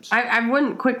programs. I have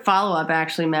one quick follow-up,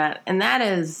 actually, Matt, and that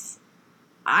is,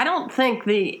 I don't think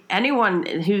anyone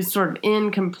who's sort of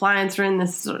in compliance or in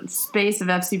this sort of space of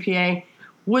FCPA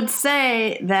would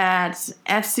say that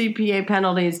FCPA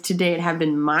penalties to date have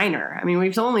been minor. I mean,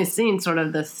 we've only seen sort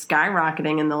of the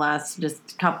skyrocketing in the last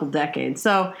just couple decades.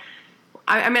 So,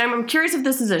 I'm curious if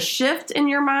this is a shift in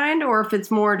your mind or if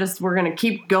it's more just we're going to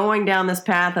keep going down this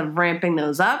path of ramping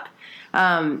those up.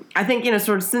 I think,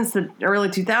 sort of since the early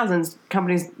 2000s,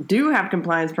 companies do have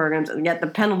compliance programs, and yet the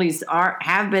penalties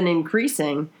have been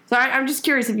increasing. So I'm just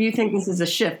curious if you think this is a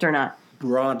shift or not.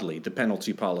 Broadly, the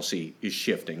penalty policy is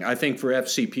shifting. I think for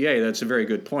FCPA, that's a very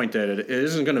good point, that it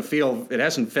isn't going to it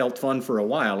hasn't felt fun for a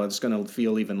while. It's going to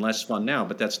feel even less fun now,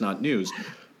 but that's not news.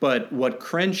 But what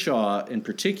Crenshaw in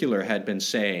particular had been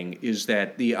saying is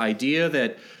that the idea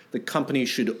that the company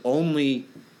should only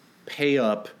pay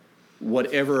up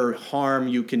whatever harm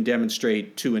you can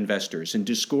demonstrate to investors and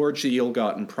disgorge the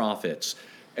ill-gotten profits.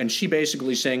 And she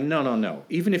basically saying, no.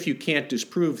 Even if you can't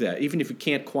disprove that, even if you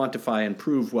can't quantify and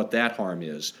prove what that harm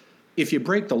is, if you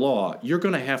break the law, you're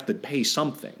going to have to pay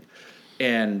something.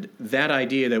 And that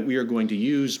idea that we are going to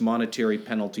use monetary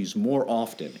penalties more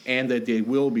often and that they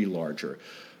will be larger.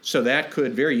 So that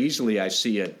could very easily, I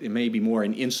see it may be more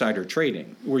in insider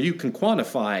trading, where you can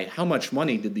quantify how much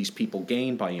money did these people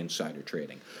gain by insider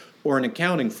trading. Or an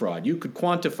accounting fraud. You could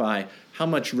quantify how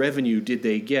much revenue did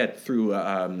they get through,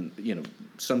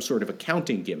 some sort of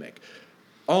accounting gimmick.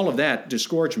 All of that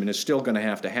disgorgement is still going to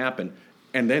have to happen,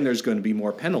 and then there's going to be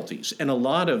more penalties. And a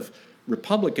lot of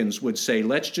Republicans would say,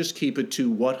 let's just keep it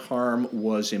to what harm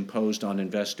was imposed on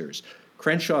investors.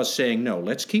 Crenshaw's saying, no,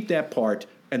 let's keep that part,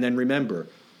 and then remember,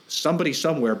 somebody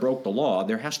somewhere broke the law.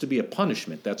 There has to be a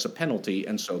punishment. That's a penalty,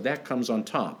 and so that comes on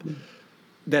top.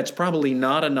 That's probably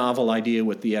not a novel idea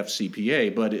with the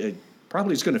FCPA, but it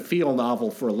probably is going to feel novel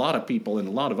for a lot of people in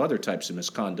a lot of other types of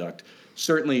misconduct.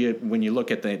 Certainly when you look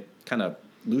at the kind of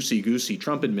loosey-goosey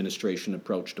Trump administration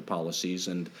approach to policies.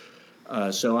 And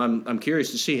so I'm curious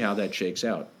to see how that shakes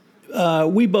out.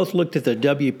 We both looked at the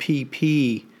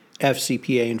WPP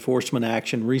FCPA enforcement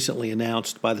action recently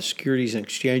announced by the Securities and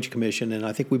Exchange Commission, and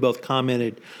I think we both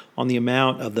commented on the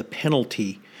amount of the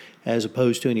penalty as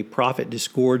opposed to any profit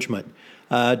disgorgement.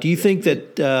 Do you think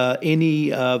that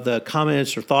any of the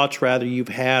comments or thoughts, rather, you've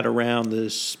had around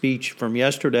this speech from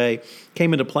yesterday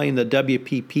came into play in the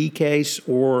WPP case,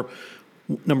 or,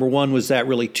 number one, was that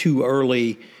really too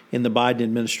early in the Biden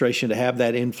administration to have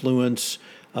that influence,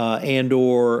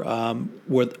 and/or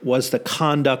was the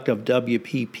conduct of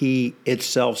WPP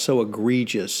itself so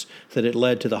egregious that it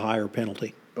led to the higher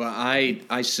penalty? Well,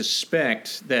 I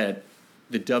suspect that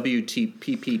the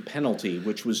WPP penalty,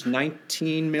 which was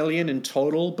 $19 million in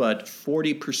total, but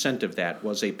 40% of that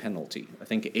was a penalty. I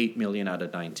think $8 million out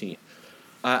of 19.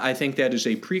 I think that is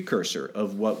a precursor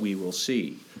of what we will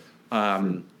see.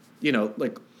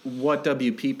 Like what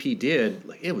WPP did,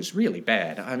 it was really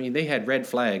bad. I mean, they had red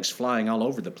flags flying all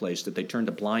over the place that they turned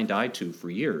a blind eye to for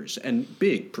years, and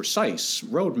big, precise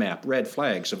roadmap red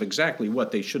flags of exactly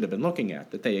what they should have been looking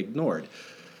at that they ignored.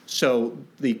 So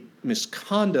the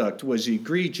misconduct was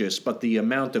egregious, but the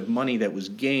amount of money that was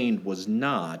gained was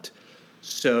not.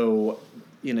 So,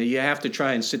 you have to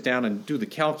try and sit down and do the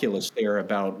calculus there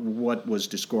about what was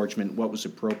disgorgement, what was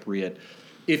appropriate.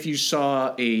 If you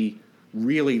saw a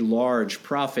really large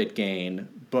profit gain,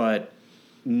 but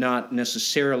not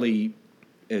necessarily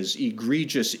as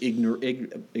egregious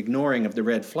ignoring of the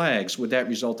red flags, would that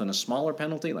result in a smaller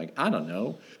penalty? Like, I don't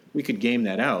know. We could game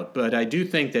that out. But I do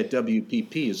think that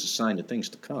WPP is a sign of things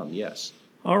to come, yes.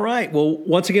 All right. Well,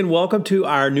 once again, welcome to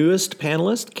our newest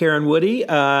panelist, Karen Woody.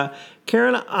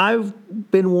 Karen,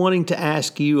 I've been wanting to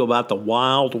ask you about the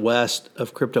Wild West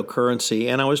of cryptocurrency,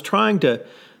 and I was trying to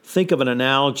think of an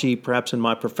analogy, perhaps in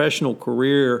my professional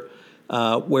career,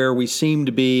 where we seem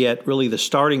to be at really the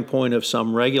starting point of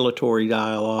some regulatory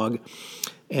dialogue.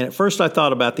 And at first I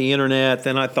thought about the internet,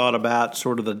 then I thought about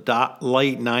sort of the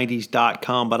late 90s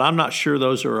 .com, but I'm not sure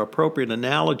those are appropriate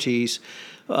analogies.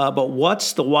 But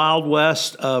what's the Wild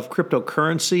West of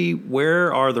cryptocurrency?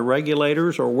 Where are the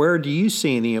regulators, or where do you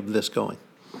see any of this going?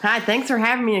 Hi, thanks for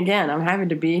having me again. I'm happy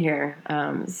to be here.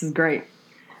 This is great.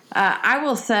 I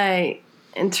will say,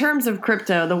 in terms of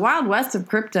crypto, the Wild West of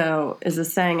crypto is a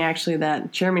saying actually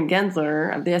that Chairman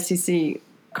Gensler of the SEC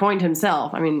coined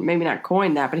himself. I mean, maybe not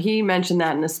coined that, but he mentioned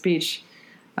that in a speech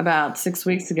about 6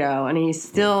 weeks ago, and he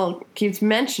still keeps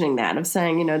mentioning that, of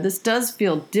saying, this does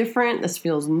feel different, this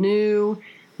feels new.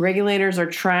 Regulators are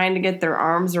trying to get their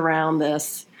arms around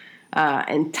this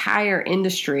entire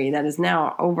industry that is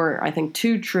now over, I think,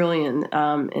 $2 trillion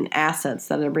in assets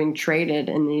that are being traded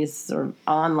in these sort of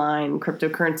online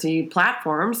cryptocurrency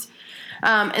platforms.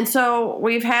 And so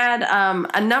we've had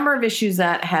a number of issues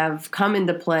that have come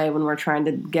into play when we're trying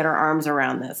to get our arms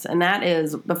around this. And that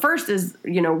is, the first is,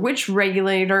 which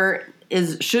regulator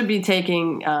should be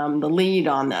taking the lead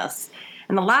on this.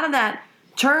 And a lot of that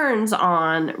turns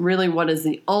on really what is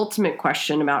the ultimate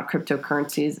question about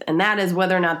cryptocurrencies, and that is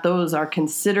whether or not those are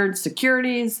considered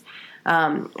securities.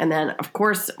 And then, of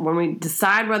course, when we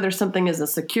decide whether something is a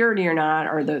security or not,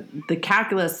 or the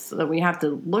calculus that we have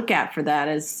to look at for that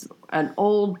is an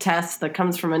old test that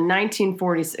comes from a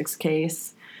 1946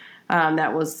 case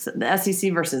that was the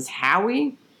SEC versus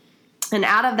Howey. And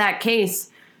out of that case,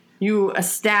 we've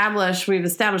established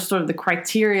sort of the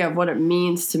criteria of what it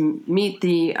means to meet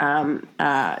the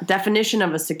definition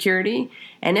of a security.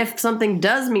 And if something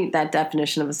does meet that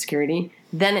definition of a security,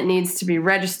 then it needs to be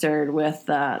registered with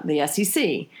the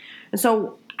SEC. And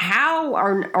so how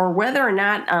or whether or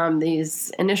not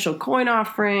these initial coin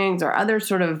offerings or other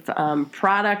sort of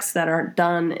products that are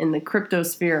done in the crypto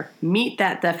sphere meet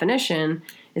that definition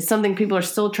is something people are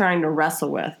still trying to wrestle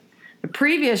with. The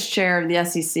previous chair of the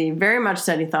SEC very much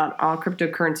said he thought all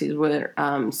cryptocurrencies were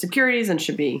securities and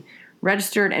should be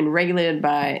registered and regulated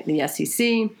by the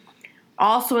SEC.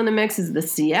 Also in the mix is the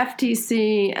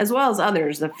CFTC, as well as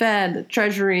others, the Fed, the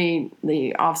Treasury,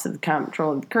 the Office of the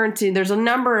Comptroller of the Currency. There's a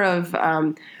number of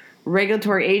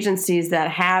regulatory agencies that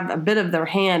have a bit of their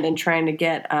hand in trying to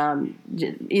get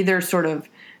either sort of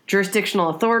jurisdictional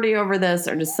authority over this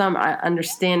or just some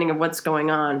understanding of what's going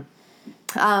on.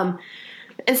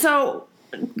 And so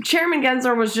Chairman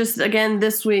Gensler was just, again,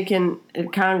 this week in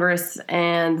Congress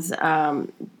and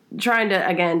trying to,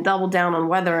 again, double down on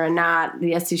whether or not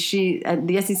the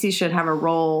SEC should have a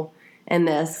role in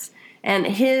this. And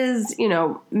his,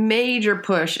 major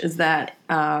push is that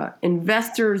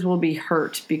investors will be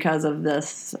hurt because of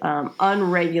this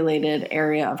unregulated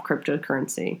area of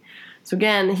cryptocurrency. So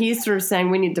again, he's sort of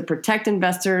saying we need to protect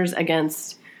investors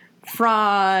against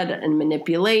fraud and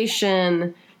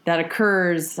manipulation that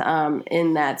occurs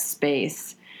in that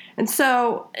space. And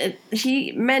so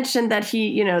he mentioned that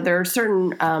there are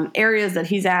certain areas that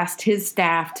he's asked his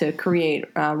staff to create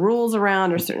rules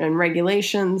around or certain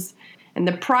regulations. And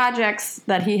the projects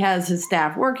that he has his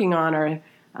staff working on are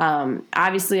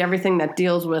obviously everything that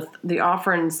deals with the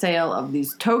offer and sale of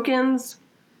these tokens,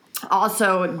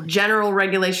 also general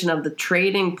regulation of the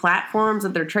trading platforms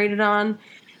that they're traded on.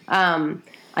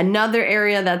 Another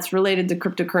area that's related to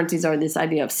cryptocurrencies are this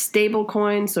idea of stable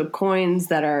coins, so coins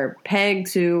that are pegged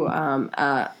to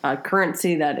a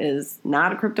currency that is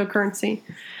not a cryptocurrency.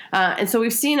 And so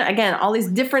we've seen, again, all these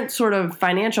different sort of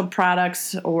financial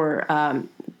products or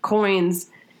coins,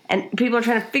 and people are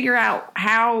trying to figure out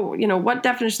how, what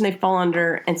definition they fall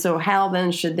under, and so how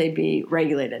then should they be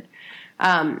regulated.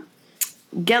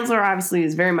 Gensler obviously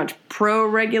is very much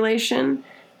pro-regulation.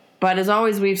 But as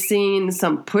always, we've seen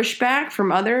some pushback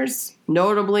from others,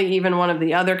 notably even one of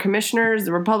the other commissioners,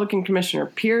 the Republican Commissioner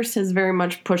Pierce, has very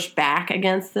much pushed back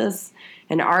against this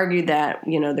and argued that,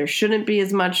 there shouldn't be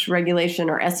as much regulation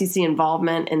or SEC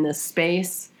involvement in this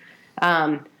space.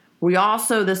 We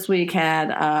also this week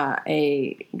had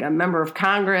a member of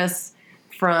Congress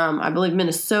from, I believe,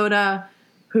 Minnesota,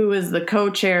 who is the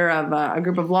co-chair of a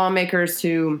group of lawmakers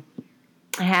who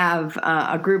have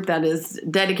a group that is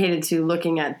dedicated to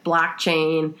looking at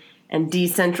blockchain and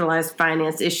decentralized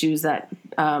finance issues that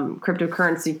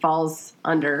cryptocurrency falls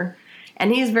under.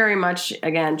 And he's very much,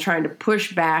 again, trying to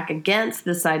push back against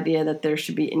this idea that there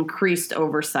should be increased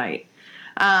oversight.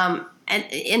 And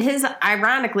in his,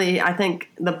 ironically, I think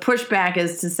the pushback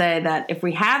is to say that if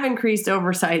we have increased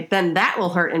oversight, then that will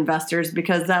hurt investors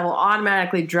because that will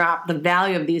automatically drop the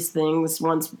value of these things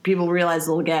once people realize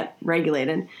they'll get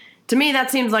regulated. To me,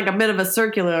 that seems like a bit of a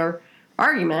circular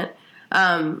argument,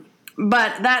 but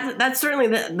that's certainly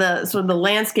the sort of the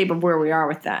landscape of where we are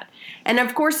with that. And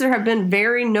of course, there have been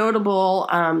very notable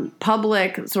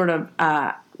public sort of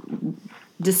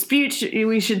dispute,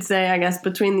 we should say, I guess,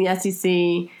 between the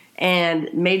SEC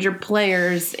and major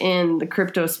players in the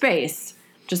crypto space.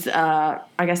 Just, I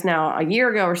guess now a year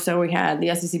ago or so, we had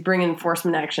the SEC bring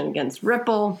enforcement action against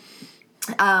Ripple.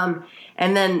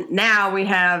 And then now we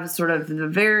have sort of the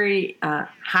very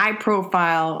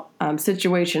high-profile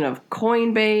situation of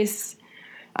Coinbase.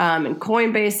 And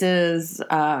Coinbase is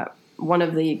one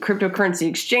of the cryptocurrency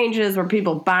exchanges where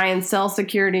people buy and sell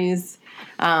securities.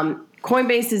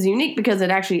 Coinbase is unique because it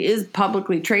actually is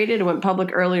publicly traded. It went public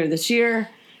earlier this year,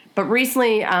 but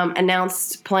recently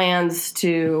announced plans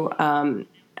to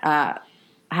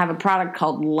have a product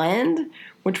called Lend,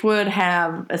 which would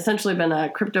have essentially been a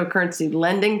cryptocurrency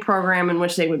lending program in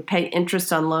which they would pay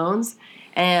interest on loans.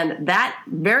 And that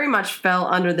very much fell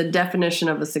under the definition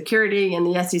of a security, and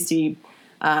the SEC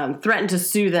threatened to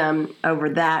sue them over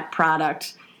that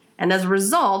product. And as a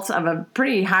result of a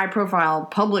pretty high-profile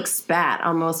public spat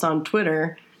almost on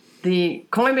Twitter, the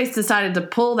Coinbase decided to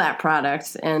pull that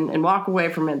product and walk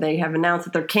away from it. They have announced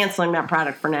that they're canceling that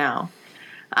product for now.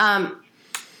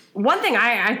 One thing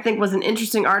I think was an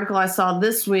interesting article I saw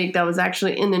this week that was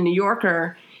actually in the New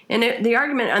Yorker, and the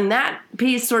argument on that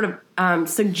piece sort of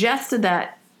suggested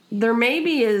that there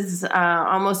maybe is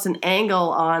almost an angle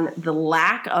on the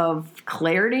lack of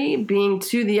clarity being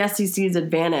to the SEC's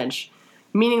advantage,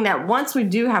 meaning that once we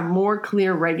do have more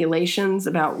clear regulations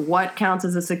about what counts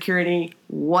as a security,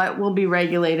 what will be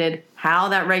regulated, how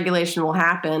that regulation will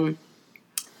happen,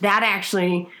 that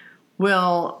actually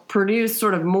will produce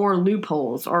sort of more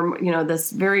loopholes, or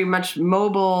this very much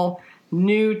mobile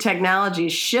new technology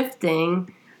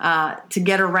shifting to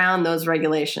get around those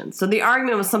regulations. So the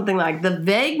argument was something like the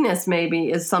vagueness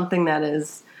maybe is something that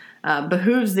is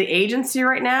behooves the agency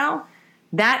right now.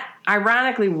 That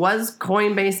ironically was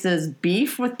Coinbase's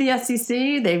beef with the SEC.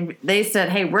 They said,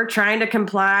 hey, we're trying to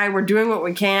comply, we're doing what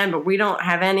we can, but we don't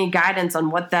have any guidance on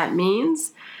what that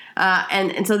means.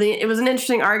 And so it was an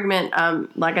interesting argument,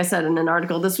 like I said, in an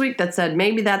article this week that said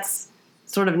maybe that's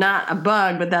sort of not a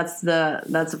bug, but that's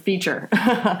a feature.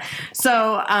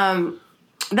 So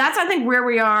that's, I think, where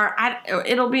we are.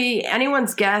 It'll be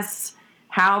anyone's guess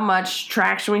how much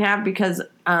traction we have, because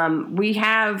we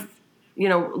have,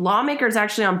 lawmakers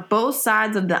actually on both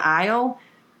sides of the aisle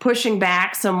pushing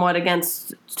back somewhat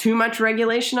against too much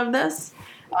regulation of this.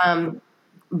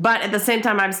 But at the same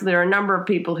time, obviously, there are a number of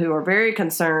people who are very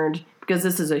concerned because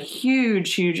this is a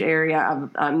huge, huge area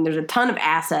of, there's a ton of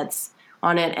assets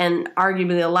on it, and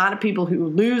arguably a lot of people who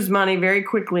lose money very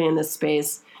quickly in this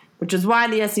space, which is why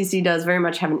the SEC does very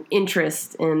much have an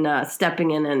interest in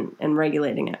stepping in and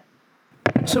regulating it.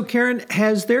 So, Karen,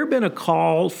 has there been a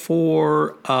call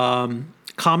for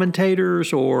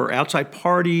commentators or outside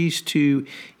parties to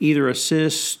either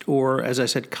assist or, as I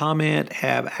said, comment,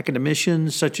 have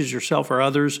academicians such as yourself or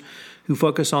others who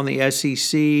focus on the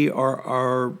SEC?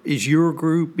 Or is your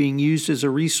group being used as a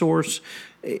resource?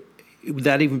 Would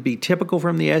that even be typical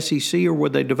from the SEC, or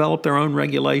would they develop their own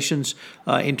regulations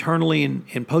internally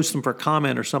and post them for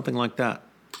comment or something like that?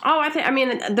 Oh, there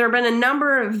have been a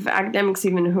number of academics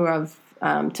even who have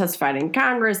testified in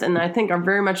Congress, and I think are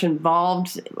very much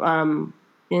involved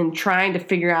in trying to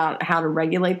figure out how to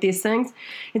regulate these things.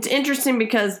 It's interesting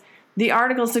because the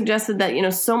article suggested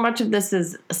that, so much of this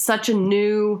is such a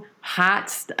new, hot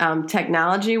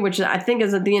technology, which I think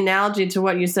is the analogy to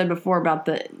what you said before about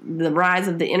the rise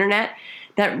of the internet,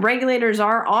 that regulators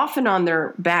are often on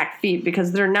their back feet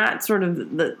because they're not sort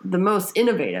of the most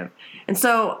innovative. And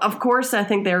so, of course, I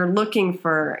think they're looking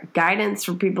for guidance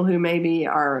from people who maybe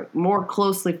are more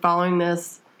closely following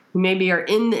this, who maybe are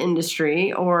in the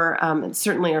industry or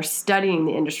certainly are studying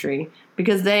the industry,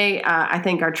 because they, I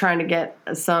think, are trying to get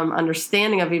some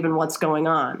understanding of even what's going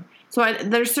on. So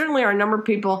there certainly are a number of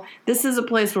people. This is a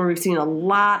place where we've seen a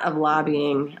lot of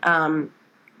lobbying.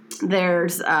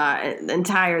 There's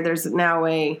now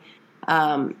a,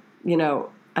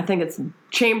 I think it's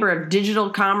Chamber of Digital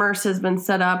Commerce has been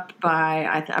set up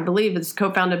by, I believe it's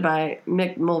co-founded by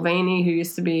Mick Mulvaney, who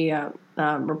used to be a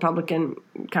Republican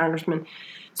congressman.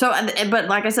 So, but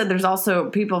like I said, there's also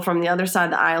people from the other side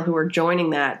of the aisle who are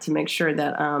joining that to make sure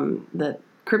that that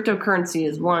cryptocurrency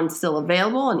is, one, still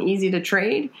available and easy to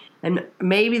trade, and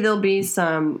maybe there'll be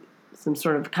some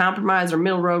sort of compromise or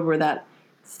middle road where that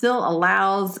still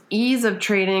allows ease of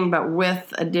trading, but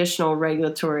with additional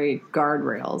regulatory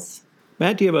guardrails.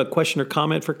 Matt, do you have a question or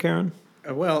comment for Karen?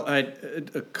 Well,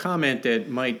 a comment that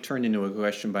might turn into a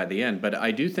question by the end, but I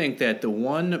do think that the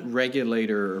one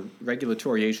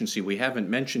regulatory agency we haven't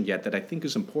mentioned yet that I think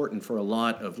is important for a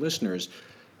lot of listeners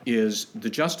is the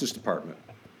Justice Department,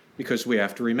 because we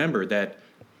have to remember that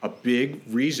a big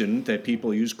reason that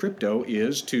people use crypto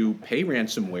is to pay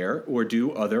ransomware or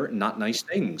do other not nice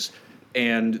things.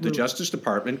 And the Justice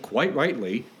Department, quite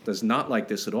rightly, does not like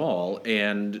this at all.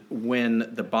 And when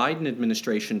the Biden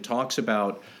administration talks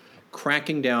about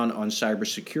cracking down on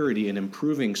cybersecurity and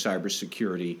improving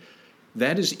cybersecurity,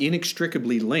 that is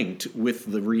inextricably linked with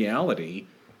the reality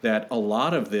that a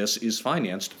lot of this is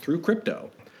financed through crypto.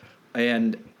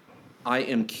 And I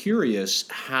am curious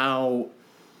how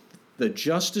the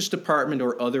Justice Department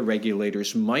or other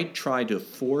regulators might try to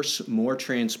force more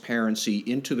transparency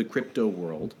into the crypto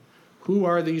world. Who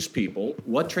are these people?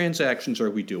 What transactions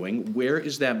are we doing? Where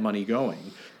is that money going?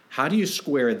 How do you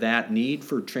square that need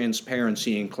for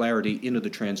transparency and clarity into the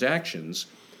transactions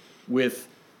with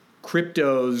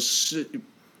crypto's,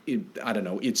 I don't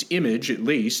know, its image at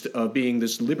least of being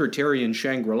this libertarian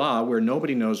Shangri-La where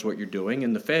nobody knows what you're doing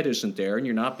and the Fed isn't there and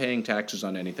you're not paying taxes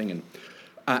on anything? And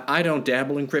I don't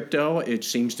dabble in crypto. It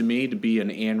seems to me to be an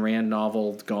Ayn Rand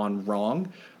novel gone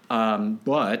wrong.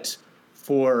 But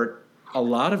for a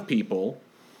lot of people,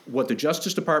 what the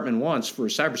Justice Department wants for a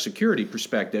cybersecurity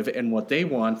perspective and what they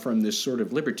want from this sort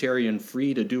of libertarian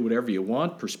free to do whatever you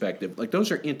want perspective, like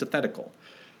those are antithetical.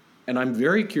 And I'm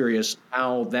very curious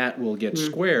how that will get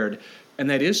squared. And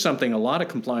that is something a lot of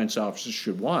compliance officers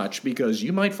should watch, because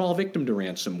you might fall victim to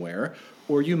ransomware,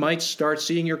 or you might start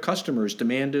seeing your customers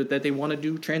demand that they want to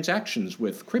do transactions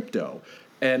with crypto.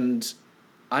 And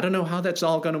I don't know how that's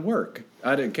all going to work.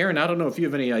 Karen, I don't know if you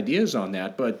have any ideas on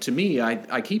that, but to me,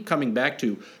 I keep coming back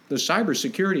to the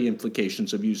cybersecurity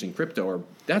implications of using crypto. Or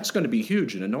that's going to be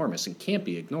huge and enormous and can't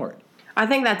be ignored. I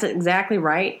think that's exactly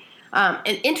right.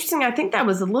 And interesting, I think that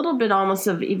was a little bit almost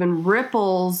of even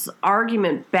Ripple's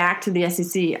argument back to the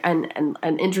SEC, and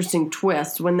an interesting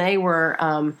twist when they were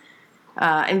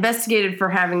investigated for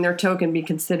having their token be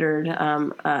considered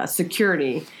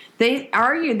security. They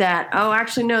argued that,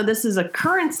 actually, no, this is a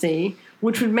currency,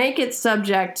 which would make it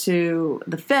subject to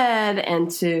the Fed and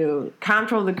to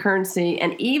control the currency,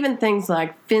 and even things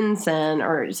like FinCEN,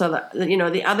 or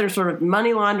the other sort of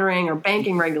money laundering or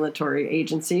banking regulatory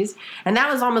agencies. And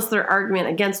that was almost their argument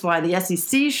against why the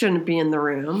SEC shouldn't be in the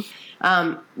room.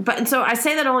 But so I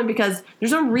say that only because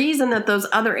there's no reason that those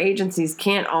other agencies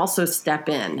can't also step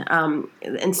in.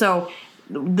 And so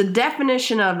the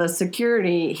definition of a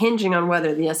security hinging on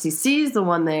whether the SEC is the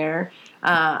one there,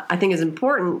 I think is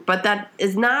important, but that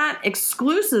is not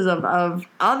exclusive of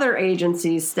other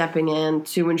agencies stepping in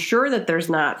to ensure that there's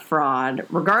not fraud,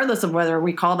 regardless of whether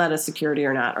we call that a security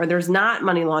or not, or there's not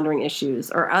money laundering issues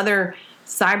or other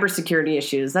cybersecurity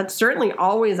issues. That certainly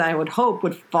always, I would hope,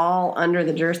 would fall under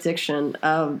the jurisdiction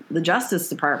of the Justice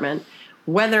Department,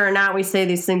 whether or not we say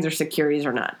these things are securities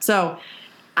or not. So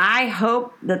I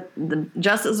hope that the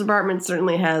Justice Department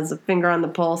certainly has a finger on the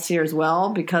pulse here as well,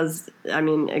 because, I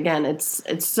mean, again, it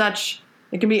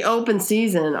can be open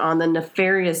season on the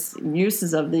nefarious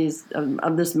uses of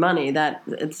this money that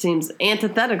it seems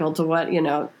antithetical to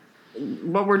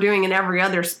what we're doing in every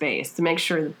other space to make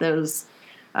sure that those,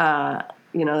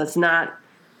 that's not,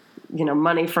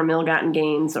 money from ill-gotten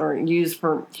gains or used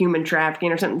for human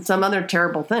trafficking or some other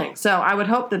terrible thing. So I would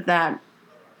hope that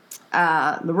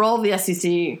the role of the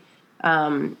SEC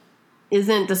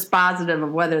isn't dispositive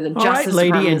of whether the Justice Department is also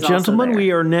there. Ladies and gentlemen,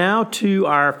 we are now to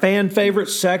our fan favorite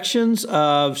sections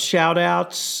of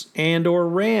shout-outs and or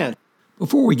rants.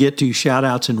 Before we get to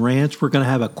shout-outs and rants, we're going to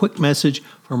have a quick message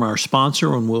from our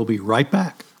sponsor, and we'll be right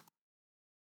back.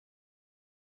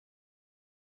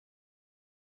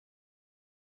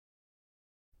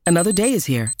 Another day is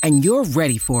here, and you're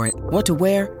ready for it. What to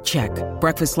wear? Check.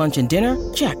 Breakfast, lunch, and dinner?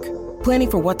 Check.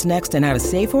 Planning for what's next and how to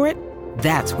save for it?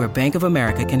 That's where Bank of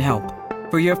America can help.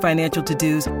 For your financial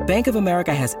to-dos, Bank of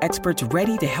America has experts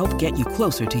ready to help get you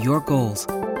closer to your goals.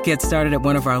 Get started at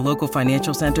one of our local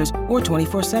financial centers or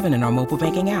 24/7 in our mobile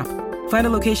banking app. Find a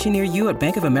location near you at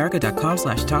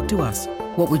bankofamerica.com/talktous.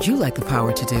 What would you like the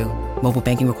power to do? Mobile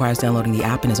banking requires downloading the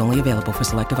app and is only available for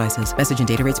select devices. Message and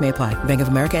data rates may apply. Bank of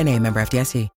America N.A., member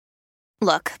FDIC.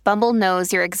 Look, Bumble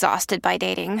knows you're exhausted by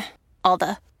dating. All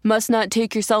the must not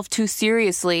take yourself too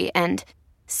seriously and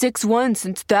 6'1"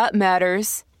 since that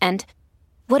matters. And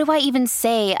what do I even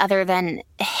say other than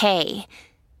hey?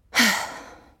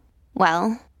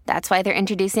 Well, that's why they're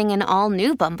introducing an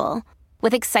all-new Bumble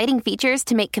with exciting features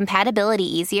to make compatibility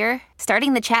easier,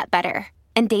 starting the chat better,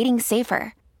 and dating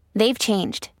safer. They've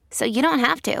changed, so you don't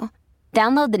have to.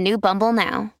 Download the new Bumble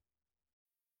now.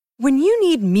 When you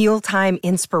need mealtime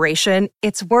inspiration,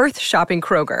 it's worth shopping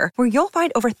Kroger, where you'll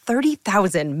find over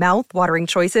 30,000 mouth-watering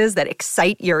choices that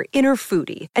excite your inner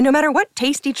foodie. And no matter what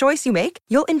tasty choice you make,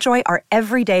 you'll enjoy our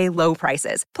everyday low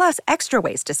prices, plus extra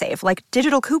ways to save, like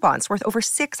digital coupons worth over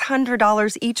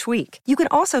 $600 each week. You can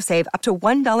also save up to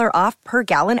 $1 off per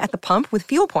gallon at the pump with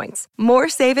fuel points. More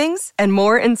savings and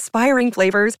more inspiring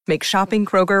flavors make shopping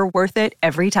Kroger worth it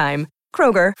every time.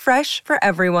 Kroger, fresh for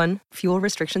everyone. Fuel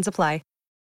restrictions apply.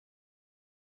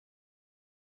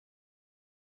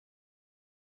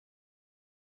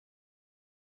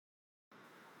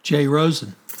 Jay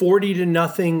Rosen.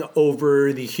 40-0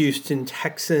 over the Houston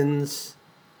Texans.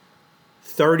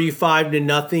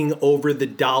 35-0 over the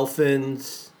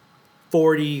Dolphins.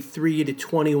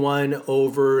 43-21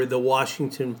 over the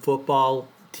Washington football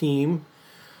team.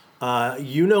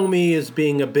 You know me as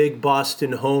being a big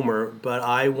Boston homer, but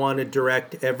I want to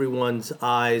direct everyone's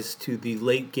eyes to the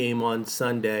late game on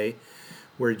Sunday,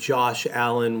 where Josh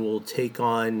Allen will take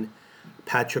on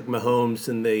Patrick Mahomes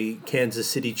and the Kansas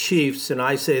City Chiefs, and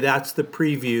I say that's the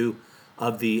preview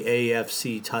of the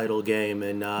AFC title game.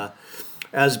 And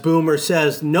as Boomer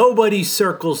says, nobody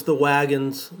circles the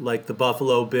wagons like the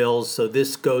Buffalo Bills, so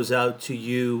this goes out to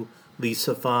you,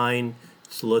 Lisa Fine.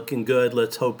 It's looking good.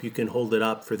 Let's hope you can hold it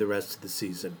up for the rest of the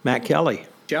season. Matt Kelly.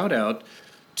 Shout out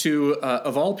to,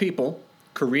 of all people,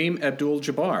 Kareem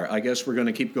Abdul-Jabbar. I guess we're going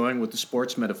to keep going with the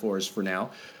sports metaphors for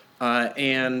now.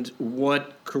 And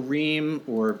what Kareem,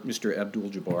 or Mr.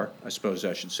 Abdul-Jabbar, I suppose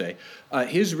I should say,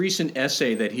 his recent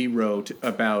essay that he wrote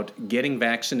about getting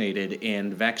vaccinated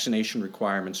and vaccination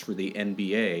requirements for the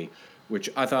NBA, which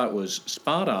I thought was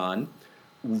spot on,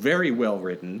 very well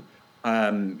written.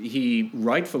 He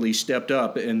rightfully stepped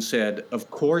up and said,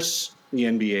 of course the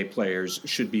NBA players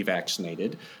should be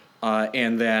vaccinated,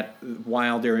 and that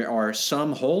while there are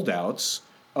some holdouts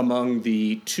among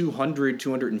the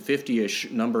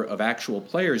 250-ish number of actual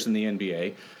players in the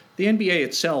NBA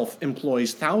itself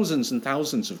employs thousands and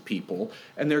thousands of people,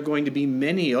 and there are going to be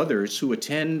many others who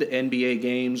attend NBA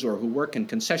games or who work in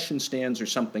concession stands or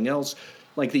something else.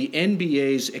 Like the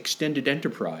NBA's extended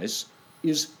enterprise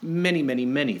is many, many,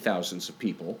 many thousands of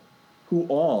people who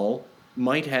all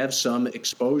might have some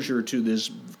exposure to this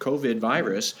COVID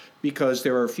virus because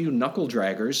there are a few knuckle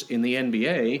draggers in the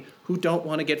NBA who don't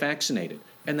want to get vaccinated.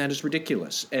 And that is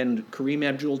ridiculous. And Kareem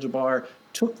Abdul-Jabbar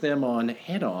took them on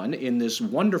head-on in this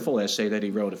wonderful essay that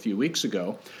he wrote a few weeks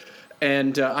ago.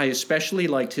 And I especially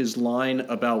liked his line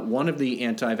about one of the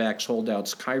anti-vax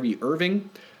holdouts, Kyrie Irving,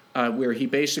 where he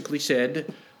basically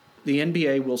said, the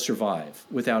NBA will survive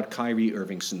without Kyrie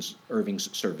Irving's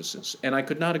services. And I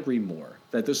could not agree more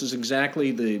that this is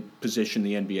exactly the position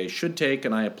the NBA should take,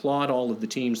 and I applaud all of the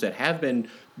teams that have been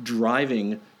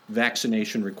driving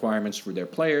vaccination requirements for their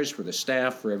players, for the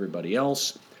staff, for everybody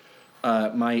else.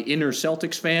 My inner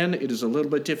Celtics fan, it is a little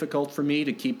bit difficult for me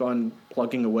to keep on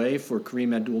plugging away for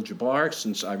Kareem Abdul-Jabbar,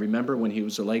 since I remember when he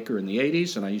was a Laker in the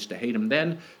 80s, and I used to hate him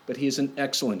then, but he is an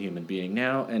excellent human being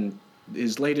now, and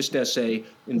his latest essay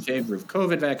in favor of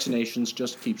COVID vaccinations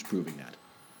just keeps proving that.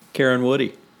 Karen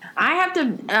Woody. I have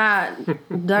to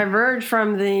diverge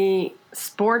from the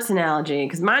sports analogy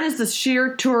because mine is the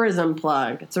sheer tourism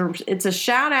plug. It's a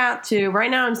shout out to, right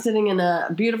now I'm sitting in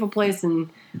a beautiful place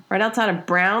right outside of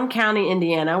Brown County,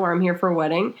 Indiana, where I'm here for a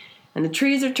wedding, and the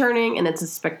trees are turning, and it's a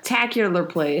spectacular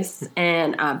place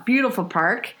and a beautiful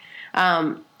park.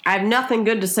 I have nothing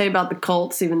good to say about the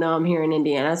Colts, even though I'm here in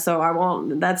Indiana, so I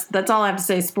won't. That's all I have to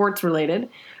say sports related.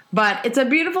 But it's a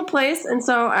beautiful place, and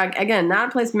so, again, not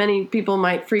a place many people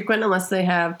might frequent unless they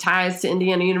have ties to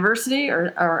Indiana University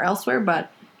or elsewhere,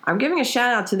 but I'm giving a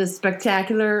shout-out to this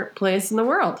spectacular place in the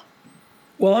world.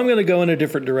 Well, I'm going to go in a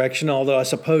different direction, although I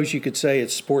suppose you could say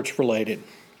it's sports-related.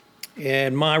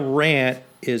 And my rant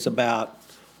is about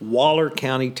Waller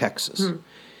County, Texas. If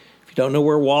you don't know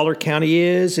where Waller County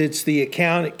is, it's the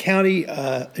county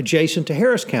adjacent to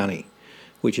Harris County,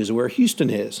 which is where Houston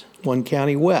is, one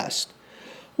county west.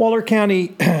 Waller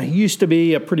County used to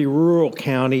be a pretty rural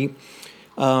county,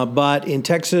 but in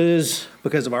Texas,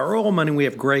 because of our oil money, we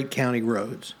have great county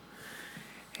roads.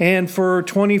 And for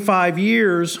 25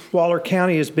 years, Waller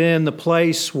County has been the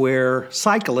place where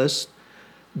cyclists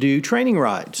do training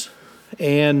rides,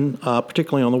 and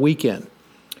particularly on the weekend.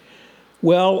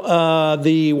 Well,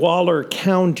 the Waller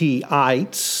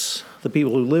Countyites, the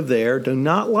people who live there, do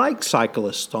not like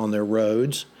cyclists on their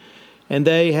roads, and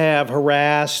they have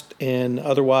harassed and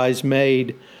otherwise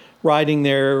made riding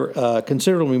there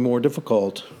considerably more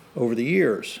difficult over the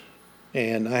years.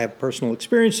 And I have personal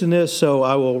experience in this, so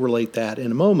I will relate that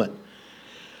in a moment.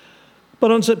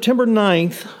 But on September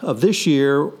 9th of this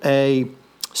year, a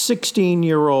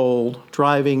 16-year-old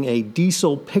driving a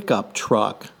diesel pickup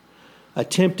truck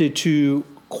attempted to,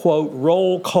 quote,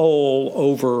 roll coal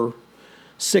over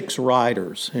 6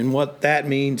 riders. And what that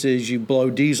means is you blow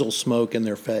diesel smoke in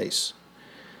their face.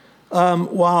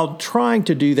 While trying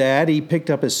to do that, he picked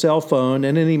up his cell phone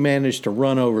and then he managed to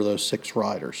run over those 6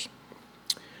 riders.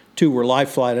 2 were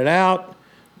life flighted out,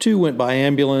 2 went by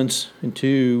ambulance, and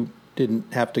 2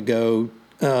 didn't have to go.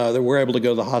 They were able to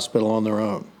go to the hospital on their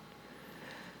own.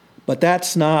 But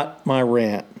that's not my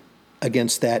rant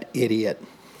against that idiot.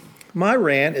 My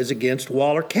rant is against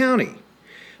Waller County,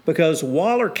 because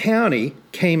Waller County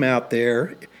came out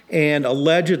there and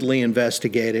allegedly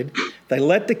investigated. They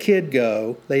let the kid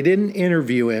go. They didn't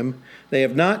interview him. They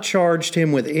have not charged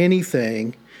him with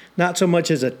anything, not so much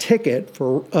as a ticket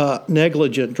for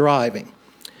negligent driving.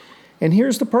 And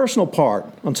here's the personal part.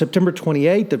 On September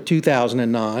 28th of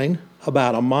 2009,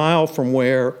 about a mile from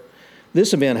where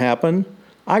this event happened,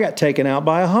 I got taken out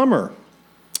by a Hummer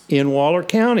in Waller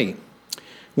County.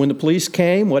 When the police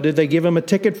came, what did they give him a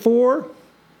ticket for?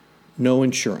 No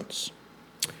insurance.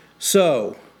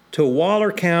 So, to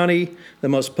Waller County, the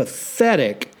most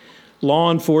pathetic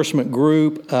law enforcement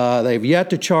group, they've yet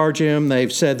to charge him.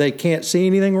 They've said they can't see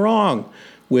anything wrong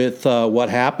with what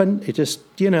happened. It just,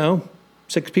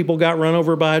 6 people got run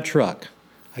over by a truck.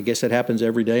 I guess it happens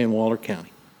every day in Waller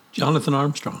County. Jonathan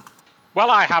Armstrong.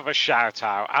 Well, I have a shout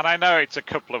out, and I know it's a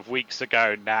couple of weeks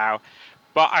ago now,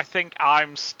 but I think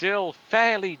I'm still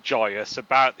fairly joyous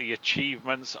about the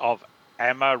achievements of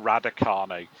Emma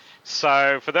Raducanu.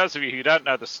 So for those of you who don't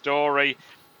know the story,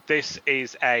 this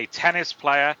is a tennis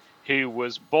player who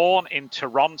was born in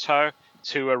Toronto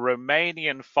to a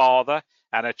Romanian father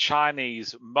and a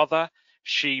Chinese mother.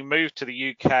 She moved to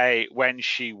the UK when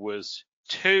she was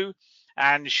 2,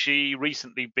 and she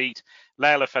recently beat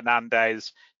Leylah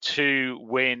Fernandez to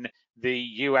win the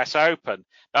US Open.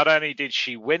 Not only did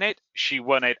she win it, she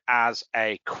won it as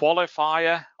a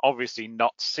qualifier, obviously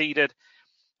not seeded,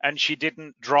 and she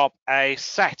didn't drop a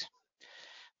set.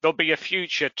 There'll be a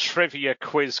future trivia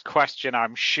quiz question,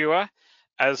 I'm sure,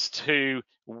 as to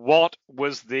what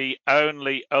was the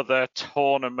only other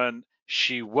tournament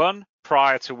she won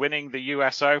prior to winning the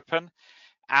US Open.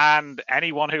 And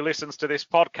anyone who listens to this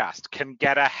podcast can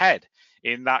get ahead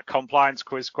in that compliance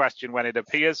quiz question when it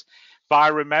appears by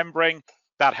remembering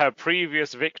that her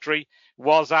previous victory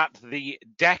was at the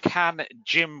Deccan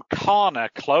Gymkhana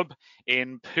Club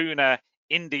in Pune,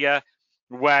 India,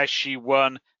 where she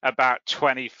won about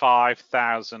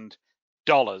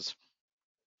 $25,000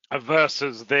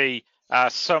 versus the,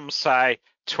 some say,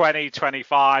 $20,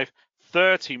 $25,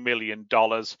 $30 million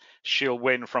she'll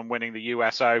win from winning the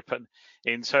US Open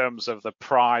in terms of the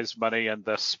prize money and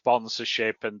the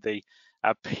sponsorship and the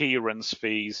appearance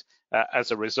fees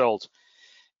as a result.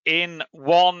 In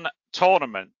one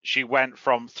tournament, she went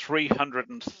from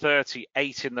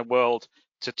 338 in the world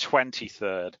to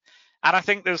 23rd. And I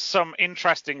think there's some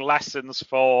interesting lessons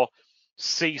for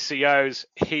CCOs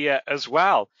here as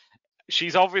well.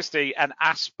 She's obviously an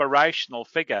aspirational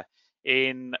figure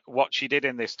in what she did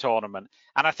in this tournament.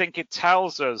 And I think it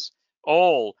tells us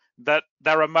all that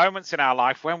there are moments in our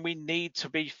life when we need to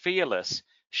be fearless.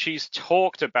 She's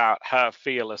talked about her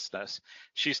fearlessness.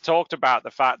 She's talked about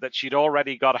the fact that she'd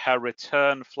already got her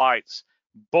return flights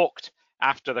booked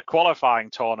after the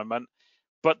qualifying tournament,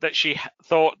 but that she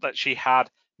thought that she had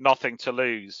nothing to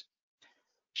lose.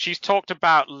 She's talked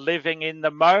about living in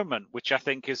the moment, which I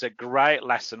think is a great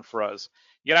lesson for us.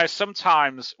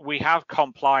 Sometimes we have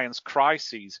compliance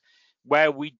crises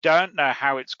where we don't know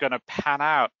how it's going to pan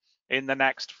out in the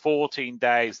next 14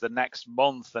 days, the next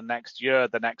month, the next year,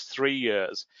 the next 3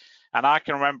 years. And I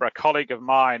can remember a colleague of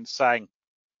mine saying,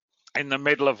 in the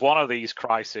middle of one of these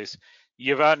crises,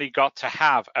 you've only got to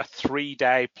have a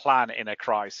 3-day plan in a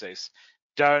crisis.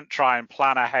 Don't try and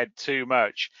plan ahead too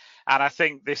much. And I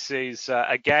think this is,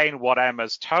 again, what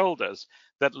Emma's told us,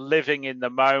 that living in the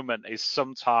moment is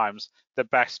sometimes the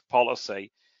best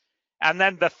policy. And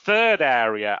then the third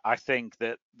area I think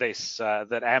that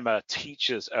that Emma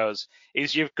teaches us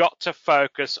is you've got to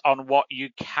focus on what you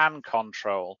can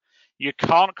control. You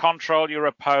can't control your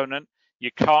opponent.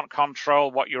 You can't control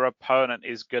what your opponent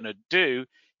is going to do.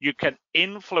 You can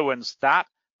influence that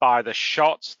by the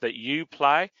shots that you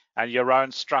play and your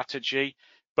own strategy.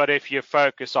 But if you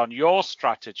focus on your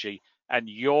strategy and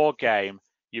your game,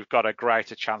 you've got a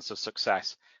greater chance of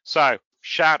success. So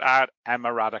shout out Emma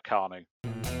Raducanu.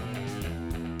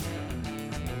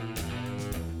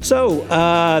 So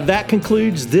that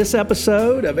concludes this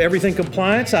episode of Everything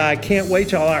Compliance. I can't wait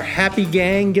till our happy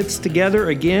gang gets together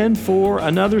again for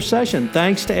another session.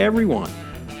 Thanks to everyone.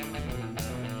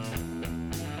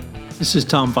 This is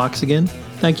Tom Fox again.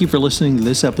 Thank you for listening to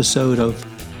this episode of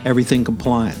Everything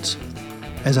Compliance.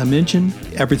 As I mentioned,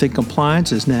 Everything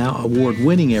Compliance is now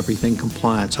award-winning Everything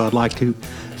Compliance, so I'd like to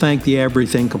thank the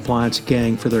Everything Compliance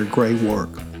gang for their great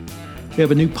work. We have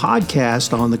a new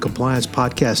podcast on the Compliance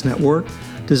Podcast Network,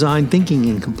 Design Thinking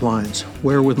in Compliance,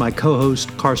 where with my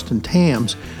co-host Karsten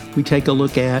Tams, we take a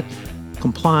look at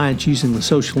compliance using the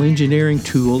social engineering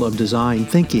tool of design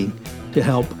thinking to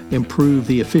help improve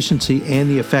the efficiency and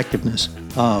the effectiveness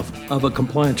of a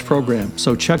compliance program.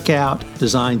 So check out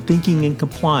Design Thinking in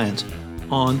Compliance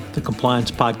on the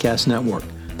Compliance Podcast Network.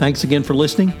 Thanks again for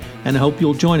listening, and I hope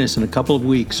you'll join us in a couple of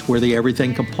weeks where the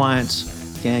Everything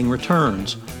Compliance gang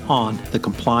returns on the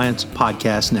Compliance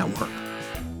Podcast Network.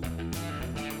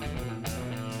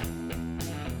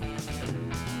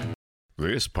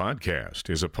 This podcast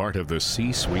is a part of the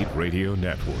C-Suite Radio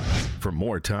Network. For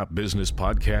more top business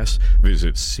podcasts,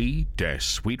 visit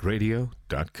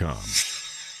c-suiteradio.com.